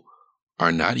people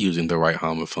are not using the right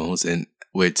homophones, and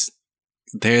which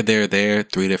there,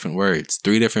 3 different words,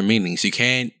 3 different meanings. You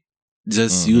can't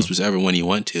just use whichever one you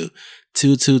want to.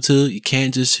 2, you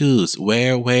can't just choose.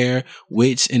 Where,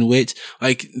 which, and which.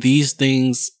 Like these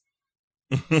things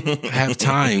have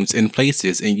times and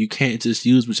places, and you can't just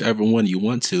use whichever one you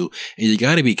want to. And you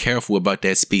got to be careful about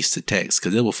that speech to text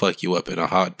because it will fuck you up in a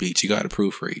heartbeat. You got to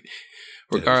proofread.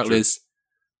 Regardless,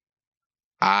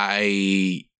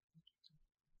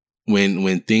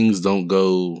 when things don't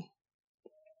go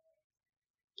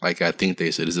like I think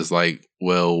they should, it's just like,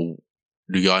 well,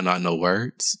 do y'all not know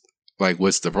words? Like,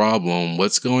 what's the problem?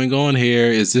 What's going on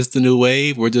here? Is this the new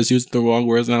wave? We're just using the wrong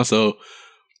words now. So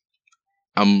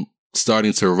I'm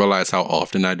starting to realize how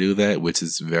often I do that, which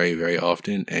is very, very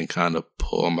often, and kind of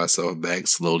pull myself back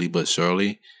slowly but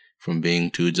surely from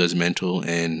being too judgmental.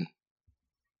 And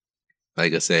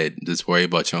like I said, just worry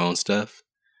about your own stuff.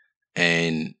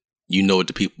 And you know what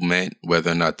the people meant,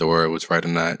 whether or not the word was right or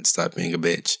not. Stop being a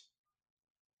bitch.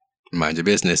 Mind your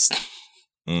business.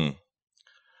 Mind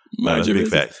your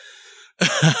business.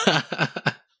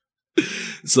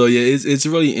 So yeah, it's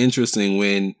really interesting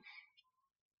when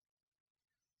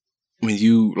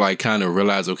you like kind of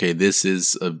realize, okay, this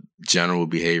is a general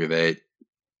behavior that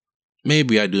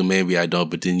maybe I do, maybe I don't,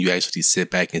 but then you actually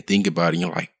sit back and think about it and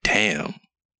you're like, damn,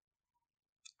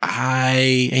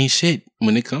 I ain't shit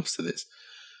when it comes to this.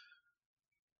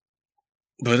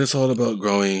 But it's all about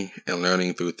growing and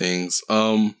learning through things.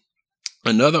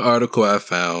 Another article I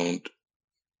found,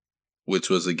 which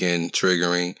was again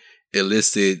triggering, it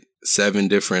listed 7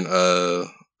 different, I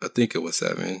think it was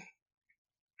 7.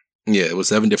 Yeah, it was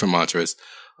 7 different mantras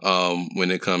when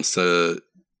it comes to,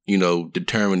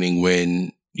 determining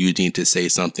when you need to say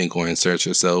something or insert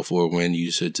yourself or when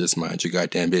you should just mind your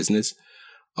goddamn business.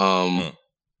 And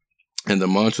the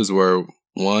mantras were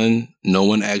 1, no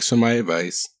one asks for my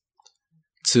advice.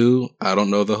 2, I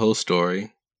don't know the whole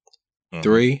story.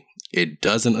 3, it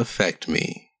doesn't affect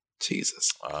me.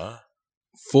 Jesus.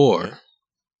 4,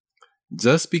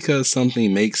 just because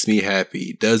something makes me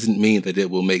happy doesn't mean that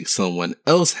it will make someone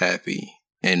else happy,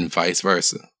 and vice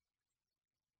versa.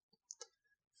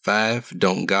 5,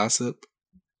 don't gossip.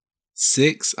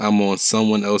 6, I'm on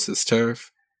someone else's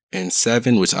turf. And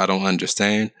 7, which I don't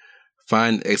understand,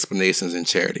 find explanations in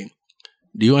charity.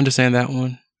 Do you understand that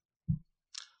one?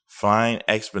 Find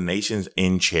explanations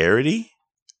in charity?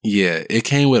 Yeah, it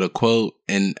came with a quote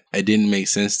and it didn't make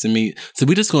sense to me. So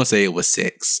we're just going to say it was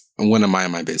 6. I'm going to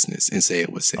mind my business and say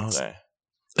it was 6. Okay.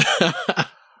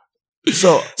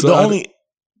 So the only...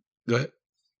 Go ahead.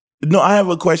 No, I have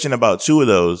a question about 2 of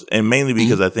those, and mainly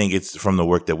because I think it's from the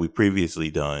work that we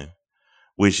previously done,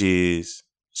 which is,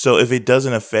 so if it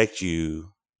doesn't affect you...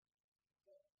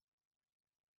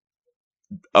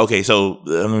 Okay, so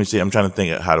let me see. I'm trying to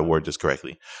think of how to word this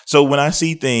correctly. So when I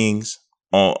see things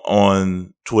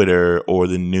on Twitter or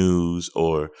the news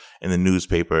or in the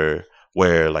newspaper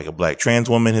where like a Black trans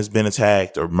woman has been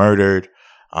attacked or murdered,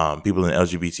 people in the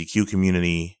LGBTQ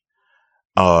community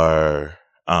are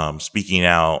speaking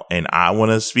out, and I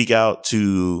want to speak out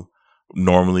to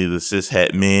normally the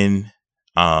cishet men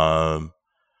that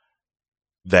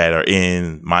are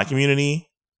in my community.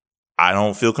 I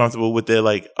don't feel comfortable with that.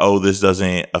 Like, oh, this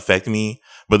doesn't affect me.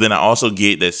 But then I also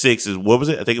get that 6 is, what was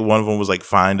it? I think one of them was like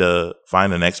find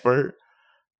an expert.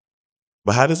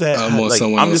 But how does that?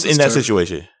 I'm just in that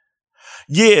situation.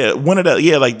 Yeah, one of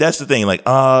the like that's the thing. Like,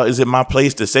 is it my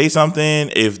place to say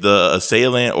something if the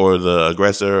assailant or the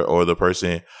aggressor or the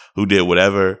person who did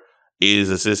whatever is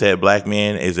a cishet Black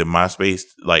man? Is it my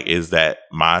space? Like, is that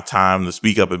my time to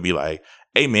speak up and be like,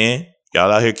 hey man,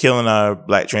 y'all out here killing our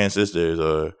Black trans sisters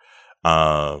or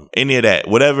any of that,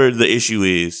 whatever the issue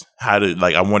is,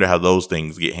 I wonder how those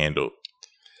things get handled.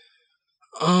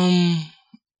 I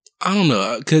don't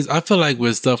know, because I feel like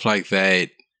with stuff like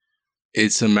that,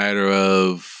 it's a matter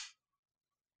of,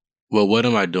 well, what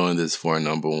am I doing this for,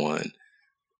 number one?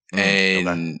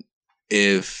 And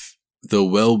if the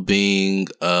well-being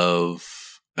of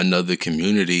another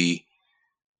community,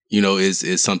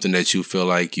 is something that you feel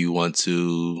like you want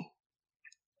to,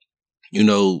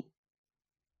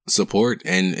 support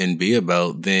and be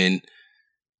about, then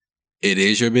it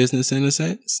is your business in a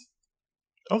sense.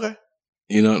 Okay.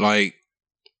 Like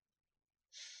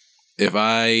if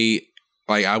I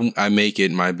make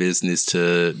it my business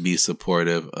to be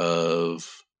supportive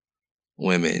of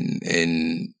women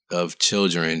and of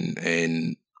children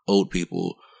and old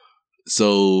people.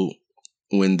 So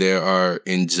when there are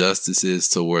injustices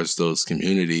towards those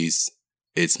communities,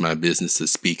 it's my business to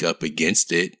speak up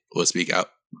against it or speak out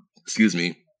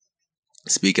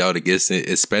against it,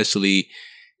 especially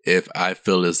if I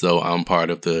feel as though I'm part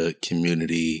of the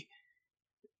community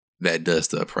that does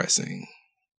the oppressing.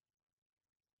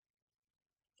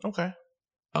 Okay.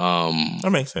 That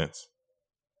makes sense.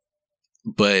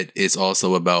 But it's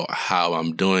also about how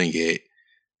I'm doing it.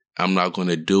 I'm not going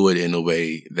to do it in a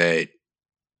way that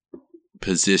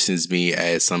positions me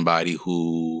as somebody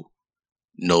who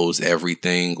knows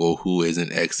everything or who is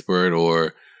an expert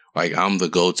or like I'm the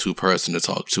go-to person to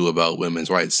talk to about women's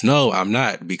rights. No, I'm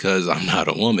not, because I'm not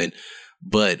a woman.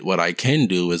 But what I can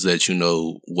do is let you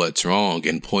know what's wrong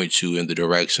and point you in the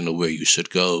direction of where you should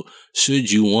go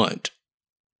should you want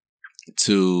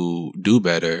to do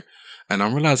better. And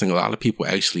I'm realizing a lot of people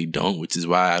actually don't, which is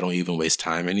why I don't even waste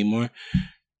time anymore.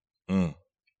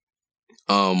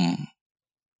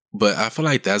 But I feel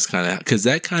like that's kind of, because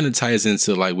that kind of ties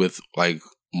into like with like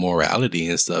morality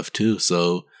and stuff too.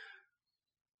 So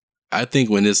I think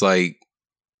when it's like,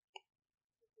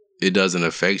 it doesn't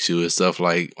affect you, it's stuff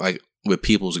like with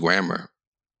people's grammar.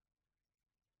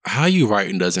 How you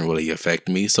writing doesn't really affect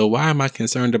me. So why am I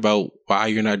concerned about why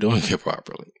you're not doing it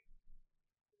properly?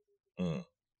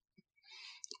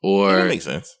 Or that makes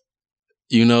sense.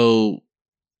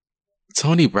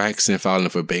 Toni Braxton filing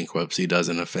for bankruptcy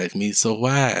doesn't affect me. So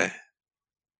why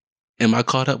am I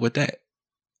caught up with that?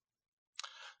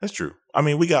 That's true. I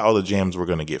mean, we got all the gems we're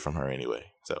going to get from her anyway.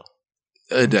 So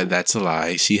that's a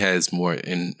lie. She has more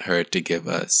in her to give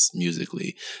us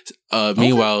musically.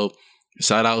 Meanwhile,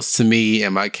 shout outs to me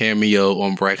and my cameo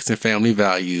on Braxton Family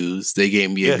Values. They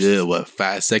gave me a good,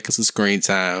 5 seconds of screen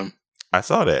time. I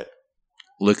saw that.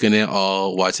 Looking at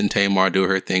all, watching Tamar do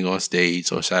her thing on stage.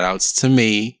 So shout outs to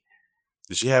me.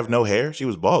 Did she have no hair? She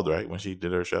was bald, right, when she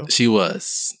did her show? She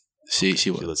was. She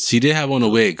was. She did have on a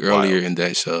wig earlier in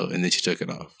that show, and then she took it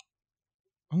off.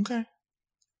 Okay.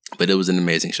 But it was an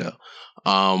amazing show.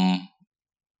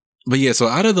 But yeah, so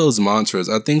out of those mantras,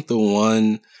 I think the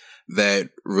one that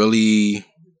really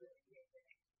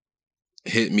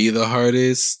hit me the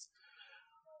hardest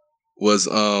was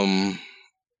I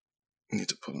need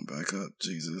to pull them back up.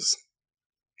 Jesus.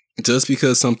 Just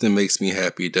because something makes me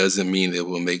happy doesn't mean it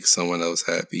will make someone else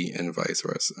happy, and vice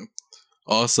versa.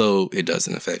 Also, it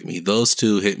doesn't affect me. Those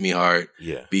two hit me hard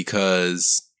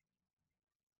because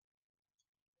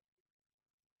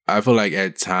I feel like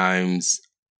at times,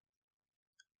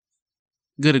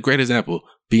 a great example,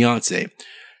 Beyonce.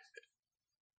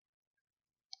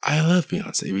 I love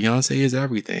Beyonce. Beyonce is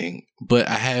everything, but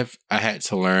I had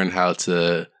to learn how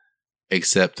to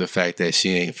accept the fact that she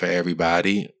ain't for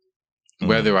everybody,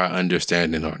 whether I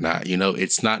understand it or not.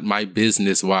 It's not my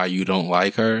business why you don't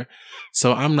like her.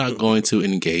 So I'm not going to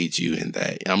engage you in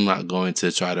that. I'm not going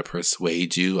to try to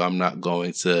persuade you. I'm not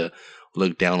going to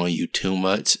look down on you too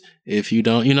much. If you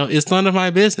don't, it's none of my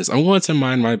business. I'm going to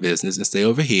mind my business and stay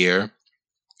over here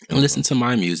and listen to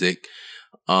my music,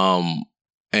 and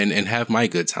have my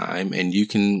good time. And you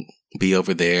can be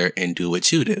over there and do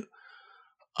what you do.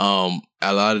 A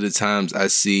lot of the times I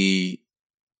see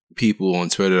people on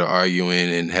Twitter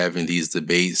arguing and having these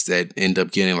debates that end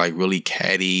up getting like really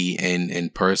catty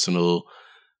and personal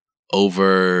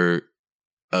over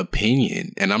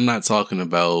opinion. And I'm not talking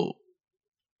about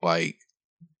like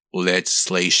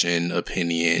legislation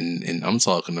opinion, and I'm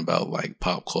talking about like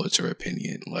pop culture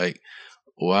opinion. Like,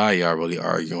 why y'all really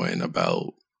arguing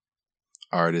about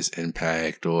artist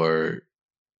impact or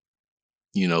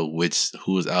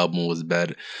whose album was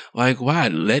better? Like, why?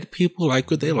 Let people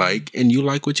like what they like, and you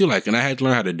like what you like. And I had to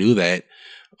learn how to do that.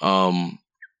 And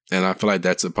I feel like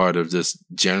that's a part of just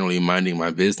generally minding my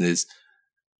business.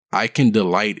 I can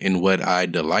delight in what I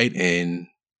delight in,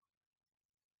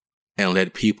 and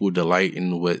let people delight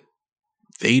in what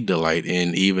they delight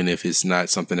in, even if it's not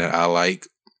something that I like,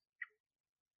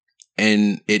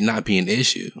 and it not be an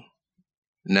issue.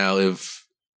 Now, if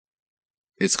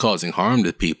it's causing harm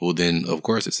to people, then of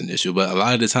course it's an issue. But a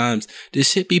lot of the times,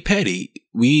 this shit be petty.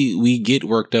 We get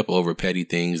worked up over petty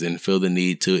things and feel the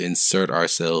need to insert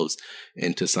ourselves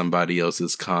into somebody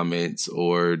else's comments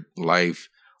or life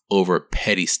over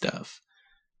petty stuff.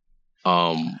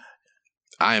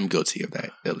 I am guilty of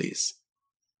that, at least.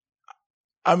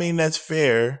 I mean, that's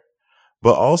fair.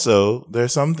 But also,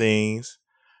 there's some things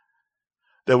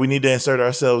that we need to insert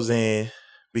ourselves in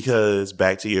because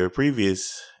back to your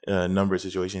previous number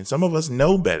situation, some of us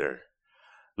know better.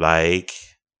 Like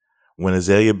when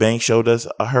Azalea Banks showed us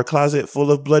her closet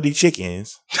full of bloody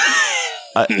chickens.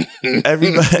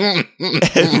 Everybody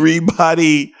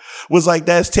was like,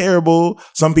 that's terrible.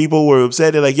 Some people were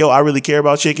upset. They're like, yo, I really care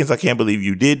about chickens. I can't believe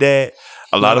you did that.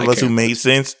 A lot of us who made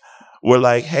sense were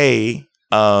like, hey,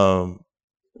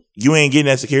 you ain't getting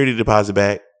that security deposit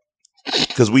back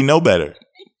because we know better.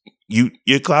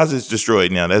 Your closet's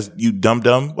destroyed now. That's you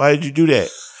dumb. Why did you do that?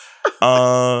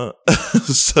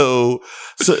 So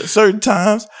certain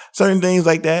times, certain things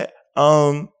like that.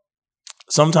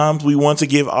 Sometimes we want to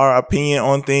give our opinion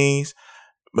on things,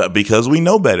 but because we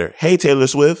know better. Hey, Taylor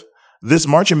Swift, this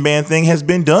marching band thing has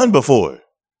been done before. Okay,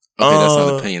 that's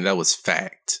not opinion. That was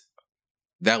fact.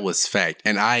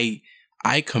 And I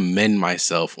commend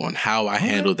myself on how I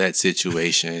handled that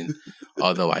situation.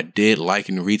 Although I did like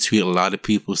and retweet a lot of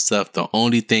people's stuff, the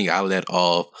only thing I let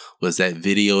off was that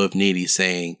video of Needy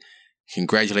saying,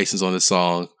 "Congratulations on the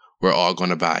song. We're all going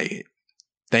to buy it.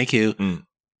 Thank you."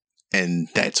 And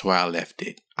that's where I left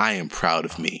it. I am proud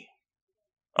of me.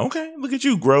 Okay, look at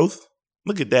you, growth.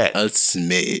 Look at that. A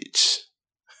smidge.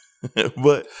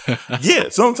 But yeah,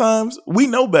 sometimes we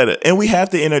know better and we have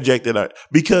to interject it out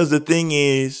because the thing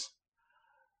is,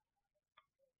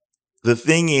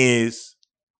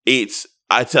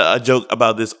 I joke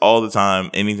about this all the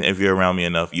time. Anything, if you're around me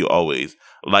enough, you always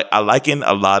I liken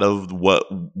a lot of what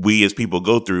we as people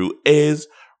go through as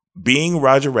being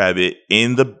Roger Rabbit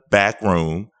in the back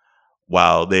room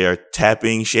while they are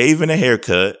shaving a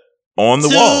haircut on the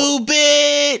wall. 2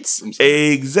 bits!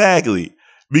 Exactly.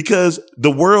 Because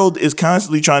the world is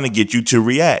constantly trying to get you to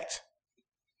react.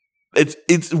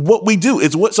 It's what we do.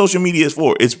 It's what social media is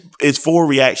for. It's for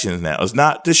reactions now. It's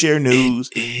not to share news,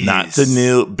 not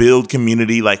to build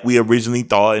community like we originally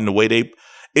thought in the way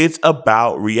it's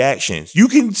about reactions. You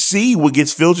can see what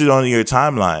gets filtered on your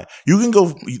timeline. You can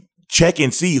go check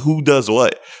and see who does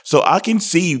what. So I can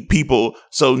see people.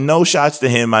 So no shots to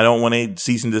him. I don't want to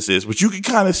cease and desist, but you can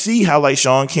kind of see how like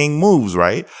Sean King moves,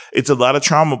 right? It's a lot of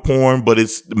trauma porn, but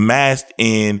it's masked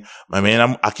in,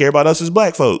 I care about us as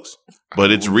black folks,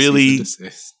 but it's really,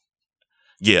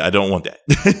 yeah, I don't want that.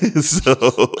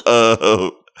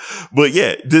 But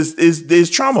yeah, there's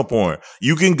trauma porn.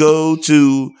 You can go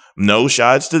to No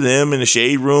Shots to Them in the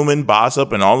Shade Room and Boss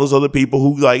Up and all those other people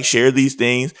who like share these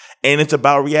things. And it's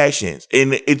about reactions.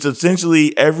 And it's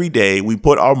essentially every day we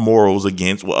put our morals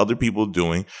against what other people are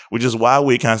doing, which is why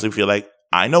we constantly feel like,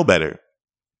 I know better.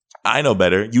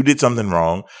 You did something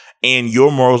wrong and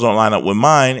your morals don't line up with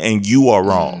mine and you are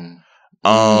wrong.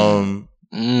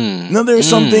 Now there's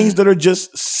some things that are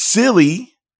just silly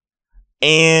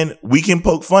and we can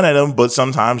poke fun at them, but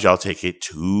sometimes y'all take it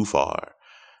too far.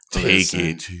 Take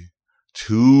it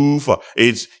too far.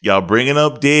 It's y'all bringing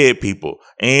up dead people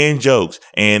and jokes.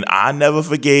 And I never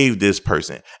forgave this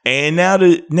person. And now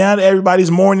that everybody's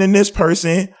mourning this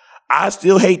person, I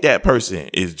still hate that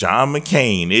person. It's John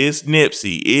McCain. It's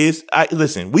Nipsey.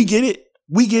 Listen, we get it.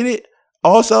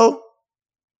 Also,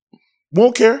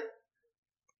 won't care.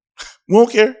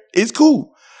 It's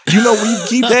cool. You know, we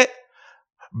keep that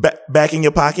back in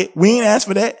your pocket. We ain't asked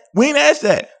for that. We ain't asked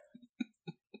that.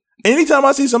 Anytime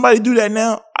I see somebody do that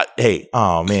now,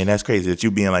 oh man, that's crazy that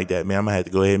you being like that, man. I'm gonna have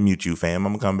to go ahead and mute you, fam.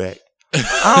 I'm gonna come back.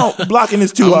 Blocking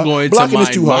is too hard. I'm going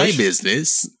to mind my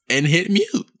business and hit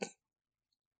mute.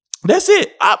 That's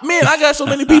it. I got so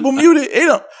many people muted.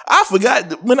 I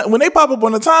forgot when they pop up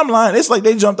on the timeline, it's like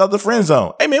they jumped out the friend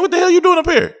zone. Hey man, what the hell you doing up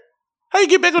here? How you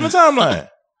get back on the timeline?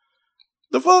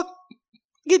 The fuck?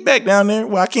 Get back down there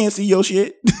where I can't see your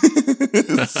shit.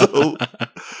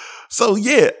 So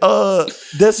yeah,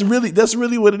 that's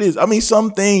really what it is. I mean,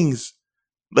 some things,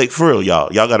 like for real,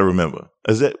 y'all got to remember,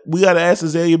 we got to ask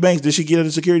Azalea Banks, did she get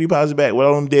her security deposit back with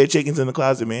all them dead chickens in the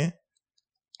closet, man?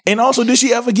 And also, did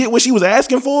she ever get what she was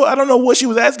asking for? I don't know what she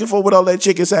was asking for with all that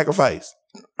chicken sacrifice.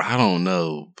 I don't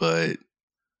know, but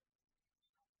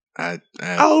I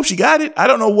hope she got it. I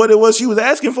don't know what it was she was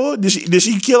asking for. Did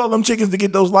she kill all them chickens to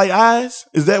get those light eyes?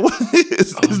 Is that what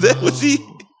what she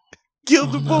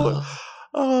killed them for?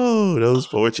 Oh, those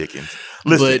poor chickens.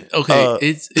 Listen, but okay,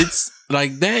 it's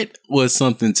like that was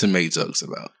something to make jokes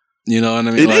about. You know what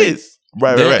I mean? It is.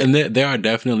 Right. And there are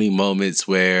definitely moments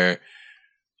where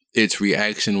it's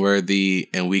reaction worthy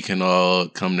and we can all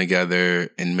come together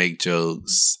and make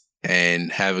jokes and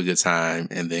have a good time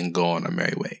and then go on our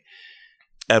merry way.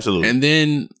 Absolutely. And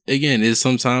then again, it's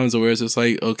sometimes where it's just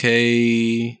like,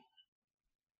 okay,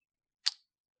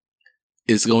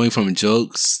 it's going from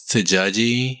jokes to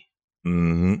judgy.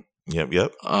 Mm-hmm.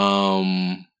 Yep.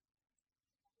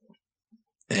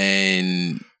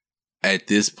 And at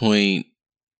this point,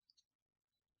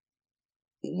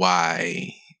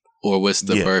 why? Or what's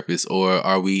the purpose? Or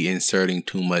are we inserting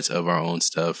too much of our own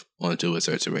stuff onto a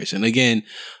situation? Again,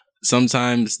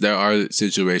 sometimes there are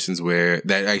situations where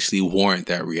that actually warrant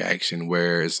that reaction,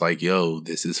 where it's like, yo,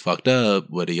 this is fucked up.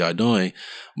 What are y'all doing?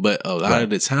 But a lot of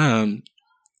the time,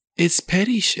 it's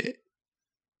petty shit.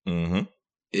 Mm-hmm.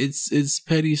 It's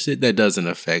petty shit that doesn't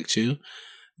affect you,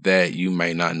 that you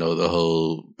might not know the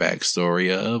whole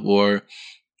backstory of, or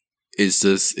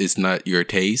it's not your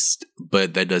taste,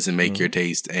 but that doesn't make your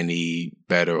taste any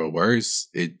better or worse.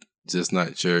 It's just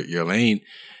not your lane.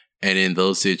 And in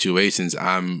those situations,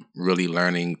 I'm really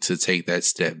learning to take that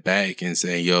step back and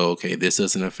say, yo, okay, this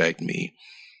doesn't affect me.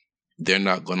 They're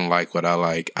not going to like what I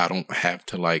like. I don't have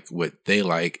to like what they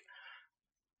like.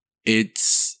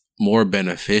 It's more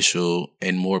beneficial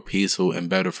and more peaceful and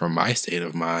better for my state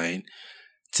of mind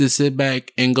to sit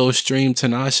back and go stream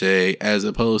Tinashe as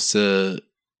opposed to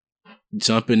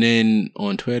jumping in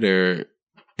on Twitter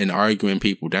and arguing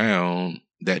people down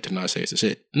that Tinashe is a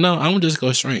shit. No, I'm going to just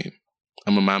go stream.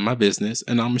 I'm going to mind my business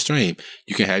and I'm going to stream.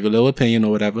 You can have your little opinion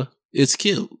or whatever. It's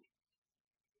cute.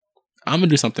 I'm going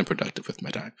to do something productive with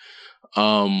my time.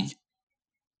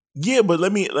 Yeah, but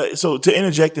so to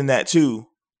interject in that too,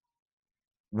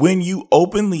 when you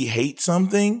openly hate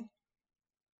something,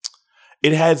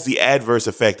 it has the adverse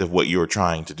effect of what you're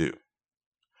trying to do.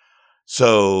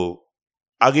 So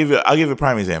I'll give you a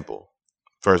prime example.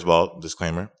 First of all,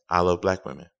 disclaimer, I love black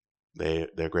women.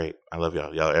 They're great. I love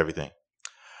y'all. Y'all everything.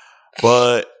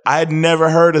 But I had never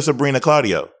heard of Sabrina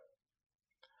Claudio.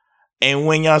 And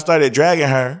when y'all started dragging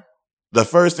her, the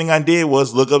first thing I did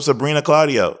was look up Sabrina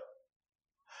Claudio.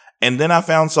 And then I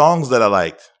found songs that I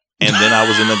liked. And then I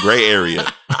was in the gray area.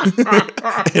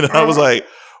 And I was like,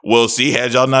 well, see,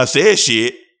 had y'all not said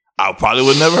shit, I probably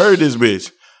would never heard this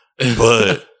bitch.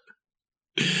 But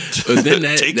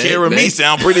then take care of me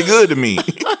sound pretty good to me.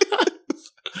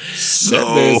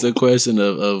 So there's a question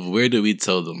of where do we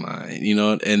toe the line, you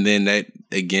know? And then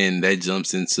that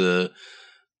jumps into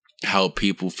how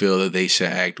people feel that they should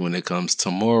act when it comes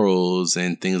to morals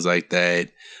and things like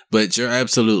that. But you're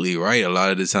absolutely right. A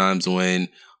lot of the times when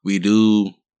we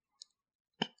do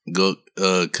go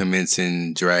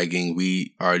commencing dragging,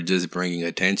 we are just bringing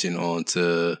attention on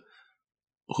to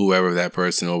whoever that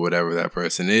person or whatever that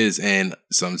person is. And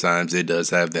sometimes it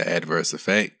does have the adverse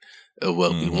effect of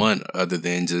what we want, other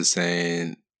than just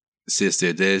saying,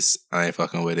 sister, this, I ain't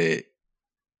fucking with it.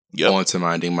 Yep. On to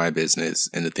minding my business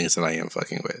and the things that I am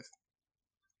fucking with.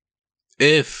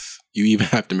 If you even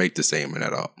have to make the statement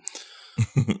at all.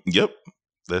 Yep,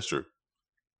 that's true.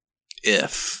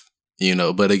 If,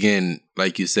 but again,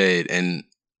 like you said, and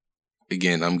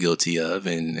again, I'm guilty of,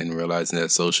 and realizing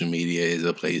that social media is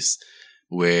a place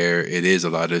where it is a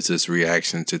lot of just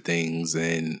reaction to things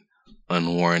and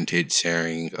unwarranted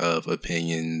sharing of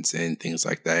opinions and things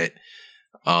like that.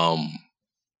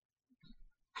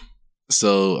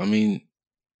 So, I mean,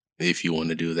 if you want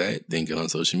to do that, then get on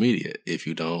social media. If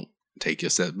you don't, take your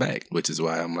step back, which is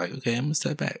why I'm like, okay, I'm going to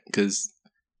step back because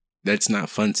that's not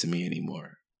fun to me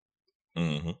anymore.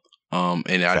 Mm-hmm. And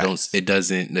it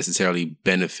doesn't necessarily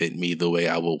benefit me the way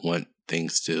I would want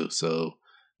things to. So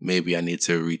maybe I need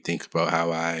to rethink about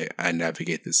how I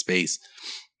navigate this space.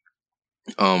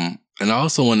 And I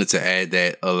also wanted to add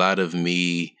that a lot of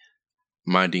me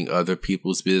minding other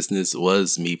people's business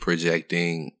was me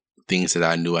projecting things that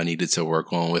I knew I needed to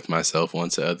work on with myself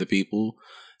onto other people.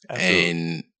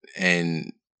 Absolutely.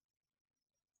 And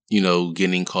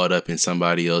getting caught up in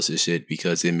somebody else's shit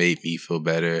because it made me feel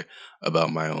better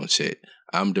about my own shit.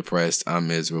 I'm depressed. I'm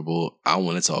miserable. I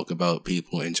want to talk about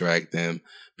people and drag them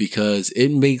because it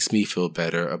makes me feel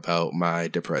better about my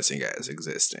depressing ass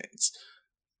existence.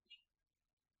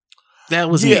 That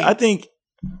was me. I think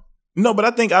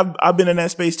I've been in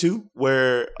that space too,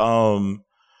 where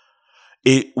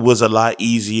it was a lot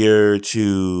easier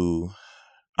to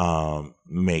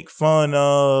make fun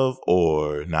of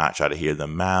or not try to hear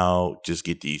them out, just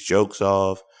get these jokes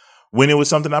off, when it was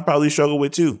something I probably struggled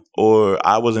with too, or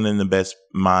I wasn't in the best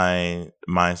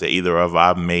mindset either, of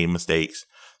I've made mistakes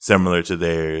similar to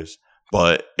theirs,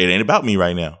 but it ain't about me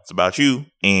right now. It's about you.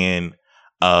 And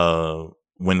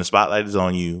when the spotlight is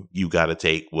on you, you got to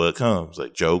take what comes,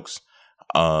 like jokes,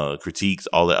 critiques,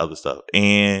 all that other stuff.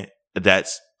 And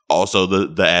that's also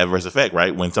the adverse effect,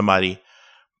 right? When somebody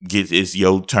it's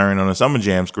your turn on a Summer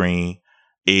Jam screen,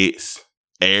 it's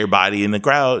everybody in the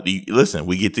crowd. Listen,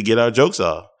 we get to get our jokes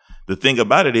off. The thing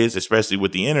about it is, especially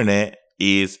with the internet,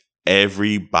 is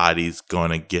everybody's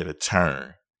gonna get a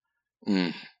turn.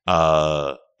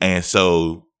 And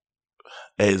so,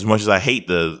 as much as I hate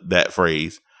that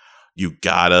phrase, you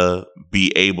gotta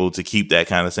be able to keep that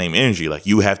kind of same energy. Like,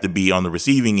 you have to be on the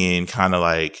receiving end, kind of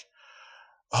like,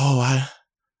 oh,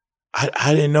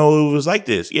 I didn't know it was like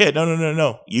this. Yeah,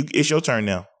 no. It's your turn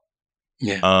now.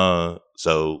 Yeah.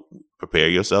 So prepare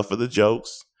yourself for the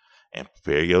jokes and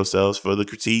prepare yourselves for the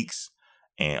critiques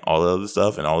and all the other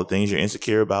stuff and all the things you're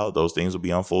insecure about. Those things will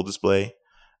be on full display.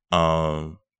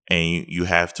 And you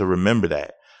have to remember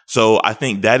that. So I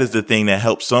think that is the thing that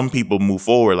helps some people move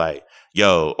forward, like,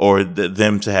 yo, or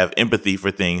them to have empathy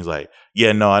for things like,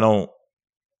 yeah, no,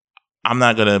 I'm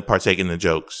not going to partake in the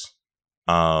jokes.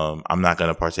 I'm not going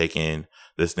to partake in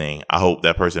this thing. I hope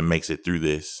that person makes it through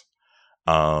this.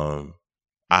 I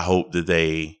hope that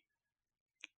they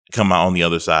come out on the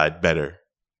other side better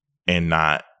and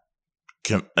not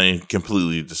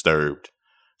completely disturbed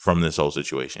from this whole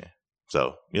situation.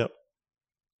 So, yep.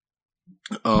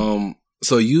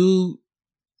 So you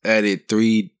added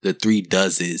the three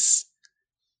doeses.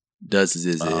 Doeses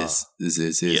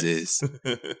is.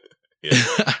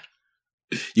 Yeah.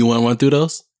 You want to run through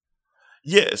those?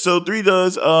 Yeah. So 3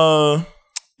 does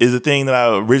is a thing that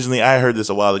I heard this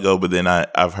a while ago, but then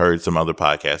I've heard some other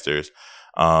podcasters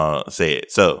say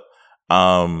it. So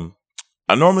I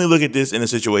normally look at this in a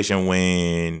situation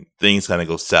when things kind of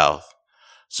go south.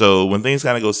 So when things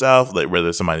kind of go south, like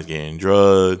whether somebody's getting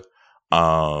drugged,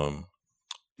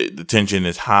 the tension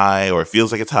is high or it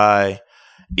feels like it's high,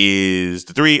 is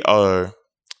the 3 are,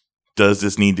 does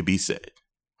this need to be said?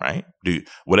 Right?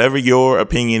 Whatever your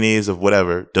opinion is of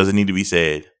whatever, does it need to be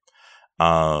said?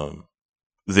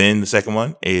 Then the second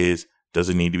one is, does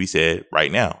it need to be said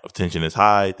right now? If tension is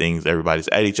high, everybody's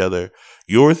at each other.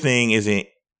 Your thing isn't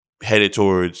headed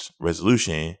towards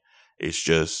resolution. It's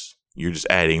just, you're just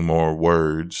adding more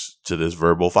words to this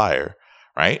verbal fire,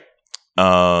 right?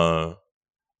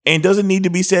 And doesn't need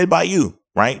to be said by you,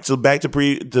 right? So back to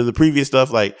the previous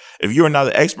stuff, like, if you're not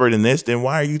an expert in this, then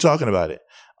why are you talking about it?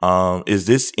 Is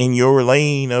this in your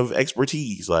lane of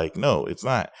expertise? Like, no, it's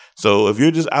not. So if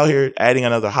you're just out here adding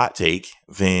another hot take,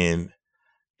 then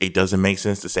it doesn't make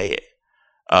sense to say it.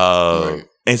 Right.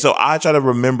 And so I try to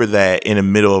remember that in the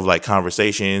middle of like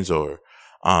conversations or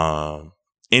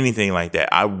anything like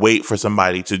that. I wait for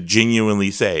somebody to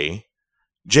genuinely say,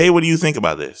 Jay, what do you think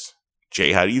about this?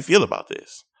 Jay, how do you feel about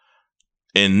this?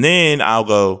 And then I'll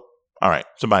go, all right,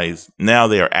 now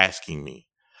they are asking me.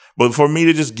 But for me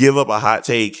to just give up a hot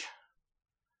take,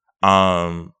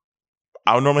 I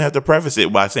would normally have to preface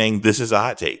it by saying this is a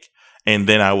hot take. And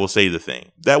then I will say the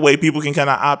thing. That way people can kind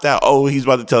of opt out. Oh, he's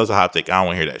about to tell us a hot take. I don't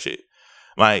want to hear that shit.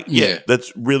 Like, yeah,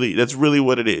 that's really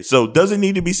what it is. So does it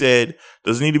need to be said?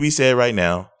 Does it need to be said right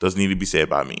now? Does it need to be said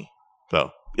by me?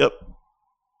 So, yep.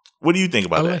 What do you think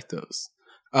about that? I like those.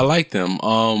 I like them.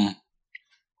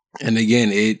 And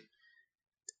again,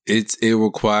 it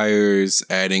requires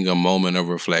adding a moment of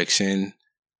reflection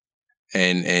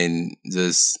and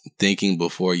just thinking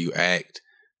before you act,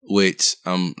 which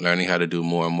I'm learning how to do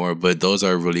more and more. But those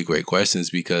are really great questions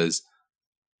because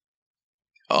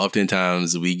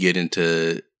oftentimes we get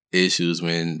into issues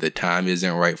when the time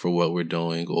isn't right for what we're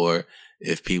doing, or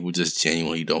if people just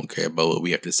genuinely don't care about what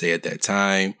we have to say at that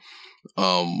time.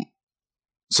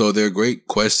 So they're great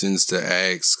questions to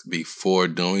ask before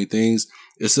doing things.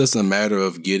 It's just a matter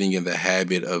of getting in the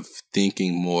habit of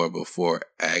thinking more before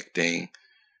acting.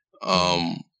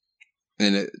 And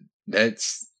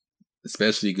that's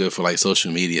especially good for like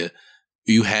social media.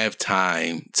 You have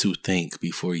time to think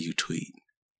before you tweet.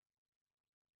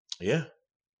 Yeah.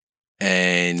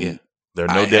 And there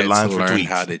are no deadlines for tweets. I learned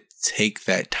how to take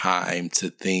that time to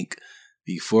think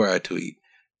before I tweet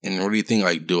and really think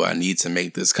like, do I need to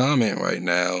make this comment right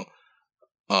now?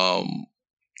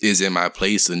 Is it my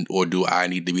place, or do I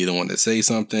need to be the one to say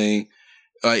something?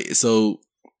 Like, so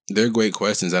they're great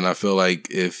questions, and I feel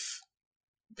like if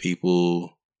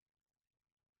people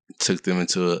took them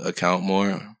into account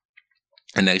more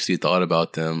and actually thought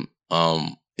about them,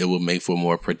 it would make for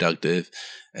more productive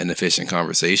and efficient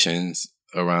conversations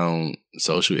around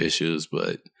social issues.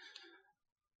 But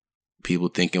people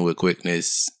thinking with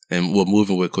quickness and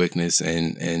moving with quickness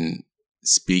and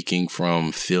speaking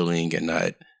from feeling and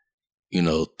not,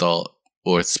 thought,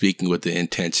 or speaking with the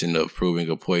intention of proving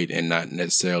a point and not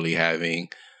necessarily having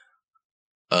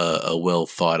a well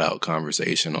thought out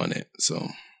conversation on it. So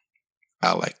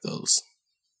I like those.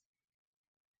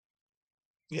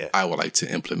 Yeah. I would like to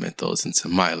implement those into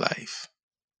my life.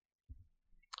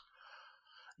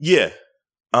 Yeah.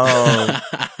 I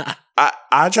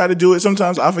try to do it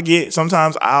sometimes. I forget.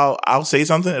 Sometimes I'll say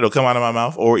something, it'll come out of my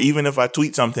mouth. Or even if I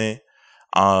tweet something,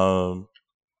 I'll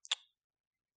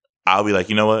be like,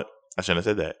 you know what? I shouldn't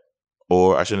have said that.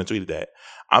 or I shouldn't have tweeted that.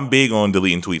 I'm big on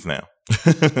deleting tweets now.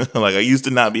 Like I used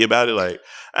to not be about it. Like,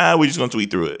 we're just gonna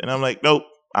tweet through it, and I'm like, nope,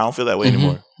 I don't feel that way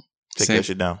anymore. Take that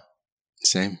shit down.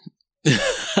 Same. Yeah.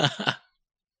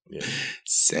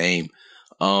 Same.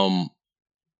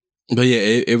 But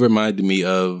yeah, it reminded me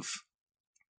of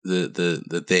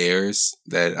the theirs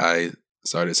that I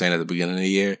started saying at the beginning of the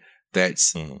year.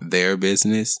 That's their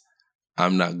business.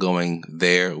 I'm not going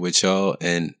there with y'all,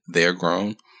 and they're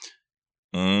grown.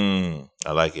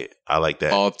 I like it. I like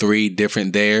that. All three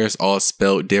different theirs, all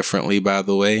spelled differently, by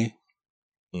the way.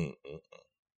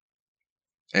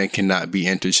 And cannot be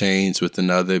interchanged with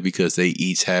another because they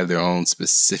each have their own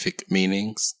specific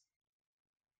meanings.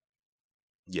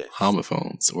 Yes.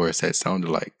 Homophones, or as that sounded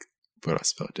like, but I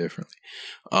spelled differently.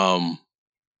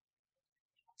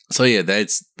 So yeah,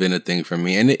 that's been a thing for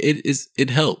me, and it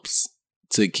helps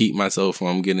to keep myself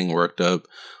from getting worked up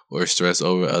or stressed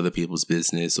over other people's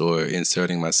business or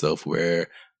inserting myself where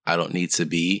I don't need to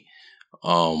be.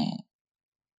 I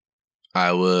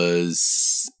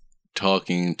was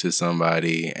talking to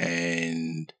somebody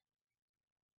and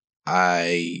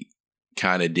I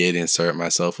kind of did insert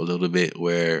myself a little bit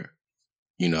where,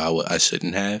 I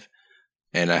shouldn't have.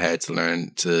 And I had to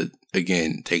learn to,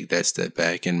 again, take that step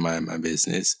back and mind my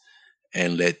business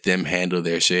and let them handle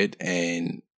their shit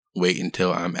and wait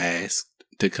until I'm asked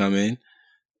to come in.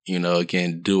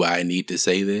 Again, do I need to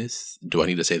say this? Do I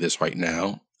need to say this right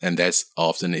now? And that's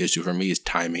often the issue for me is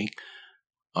timing.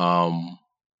 So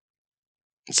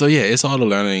yeah, it's all a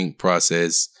learning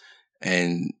process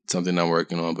and something I'm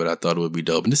working on, but I thought it would be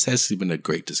dope. And this has actually been a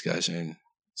great discussion.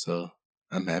 So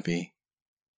I'm happy.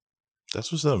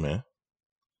 That's what's up, man.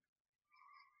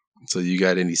 So you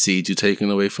got any seeds you taking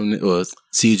away from this, or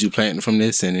seeds you planting from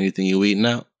this, and anything you weeding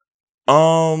out?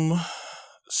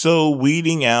 So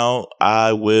weeding out,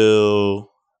 I will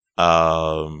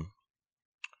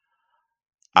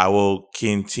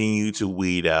continue to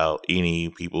weed out any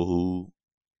people who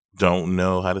don't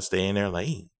know how to stay in their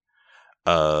lane.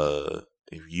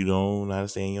 If you don't know how to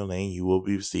stay in your lane, you will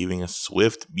be receiving a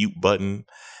swift mute button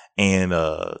and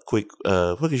quick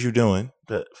fuck is you doing?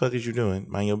 The fuck is you doing?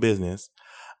 Mind your business.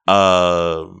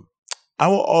 I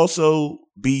will also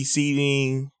be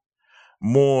seeding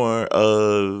more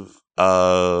of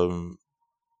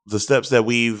the steps that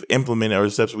we've implemented or the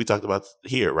steps we talked about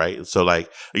here, right? So like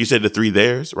you said, the three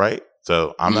theirs, right?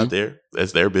 So I'm not there.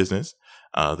 That's their business.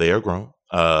 They are grown.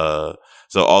 So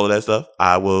all of that stuff,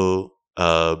 I will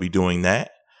be doing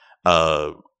that.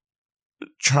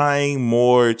 Trying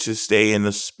more to stay in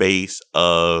the space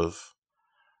of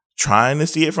trying to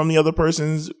see it from the other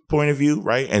person's point of view,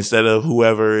 right? Instead of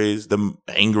whoever is the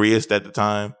angriest at the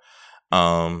time.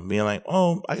 Being like,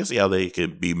 oh, I can see how they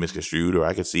could be misconstrued, or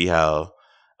I could see how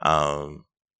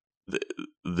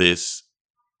this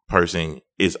person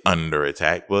is under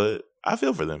attack, but I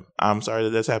feel for them. I'm sorry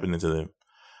that that's happening to them.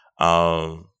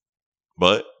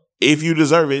 But if you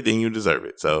deserve it, then you deserve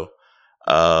it. So,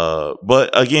 but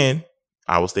again,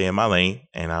 I will stay in my lane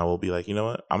and I will be like, you know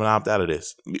what? I'm going to opt out of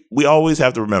this. We always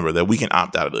have to remember that we can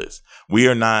opt out of this. We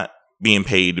are not being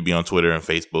paid to be on Twitter and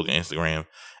Facebook and Instagram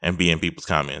and be in people's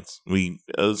comments. We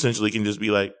essentially can just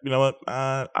be like, you know what?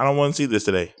 I don't want to see this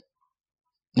today.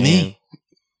 Me?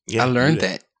 Yeah, I learned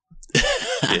that.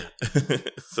 Yeah.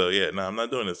 So yeah, no, I'm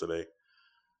not doing this today.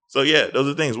 So yeah,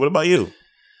 those are things. What about you?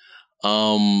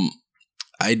 I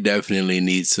definitely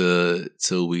need to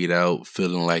weed out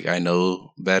feeling like I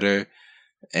know better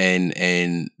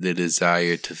and the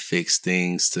desire to fix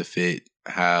things to fit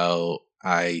how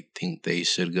I think they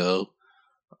should go.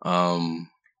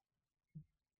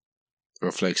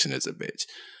 Reflection is a bitch.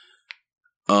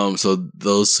 So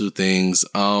those two things,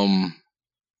 I'm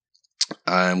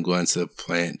going to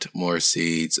plant more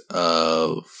seeds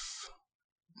of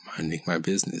minding my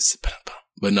business.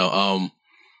 But no,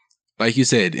 like you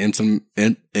said,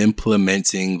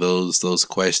 implementing those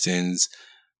questions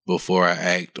before I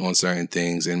act on certain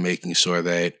things and making sure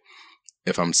that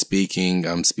if I'm speaking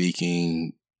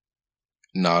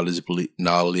knowledgeable.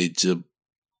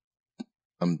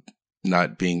 I'm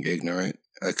not being ignorant.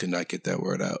 I could not get that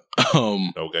word out.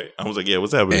 Okay. I was like, yeah,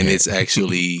 what's happening? And it's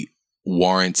actually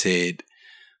warranted.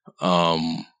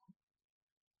 And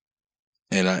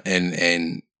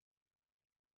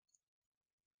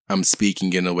I'm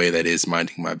speaking in a way that is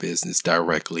minding my business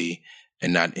directly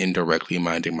and not indirectly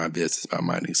minding my business by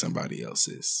minding somebody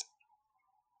else's.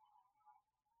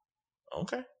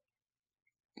 Okay.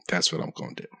 That's what I'm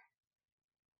going to do.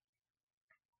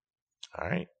 All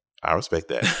right. I respect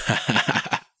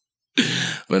that.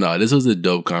 But no, this was a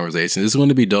dope conversation. This is going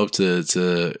to be dope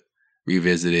to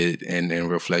revisit it and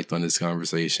reflect on this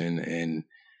conversation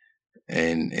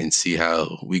and see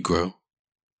how we grow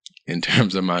in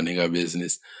terms of minding our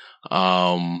business.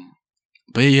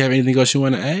 But you have anything else you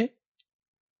want to add?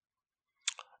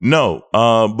 No,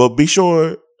 but be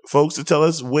sure, folks, to tell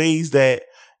us ways that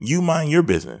you mind your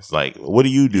business. Like, what do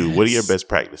you do? Yes. What are your best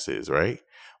practices, right?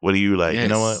 What are you like? Yes. You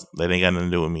know what? That ain't got nothing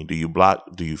to do with me. Do you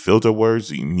block? Do you filter words?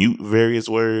 Do you mute various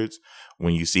words?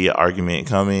 When you see an argument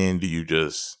coming, do you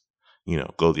just,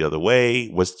 go the other way?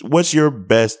 What's your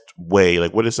best way?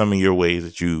 Like, what are some of your ways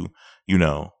that you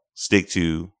stick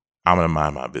to? I'm going to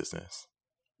mind my business.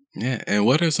 Yeah. And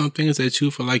what are some things that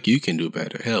you feel like you can do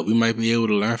better? Hell, we might be able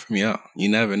to learn from y'all. You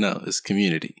never know. It's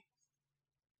community.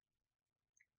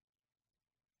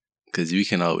 Because I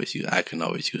can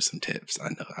always use some tips. I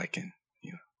know I can,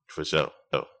 For sure.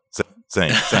 Oh,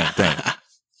 same thing.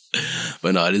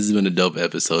 But no, this has been a dope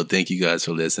episode. Thank you guys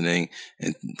for listening.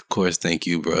 And of course, thank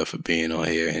you, bro, for being on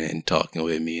here and talking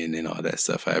with me and all that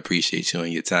stuff. I appreciate you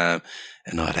and your time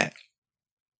and all that.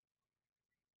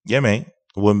 Yeah, man.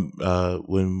 Wouldn't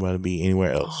want to be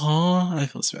anywhere else. Oh, I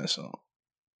feel special.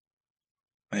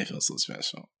 I feel so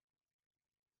special.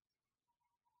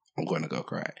 I'm going to go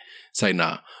cry. It's like,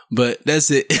 nah. But that's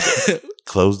it.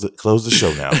 Close the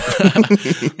show now.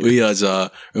 We are, y'all.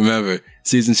 Remember,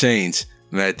 season change.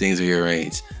 Mad things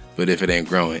rearrange. But if it ain't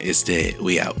growing, it's dead.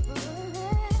 We out.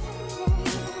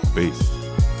 Peace.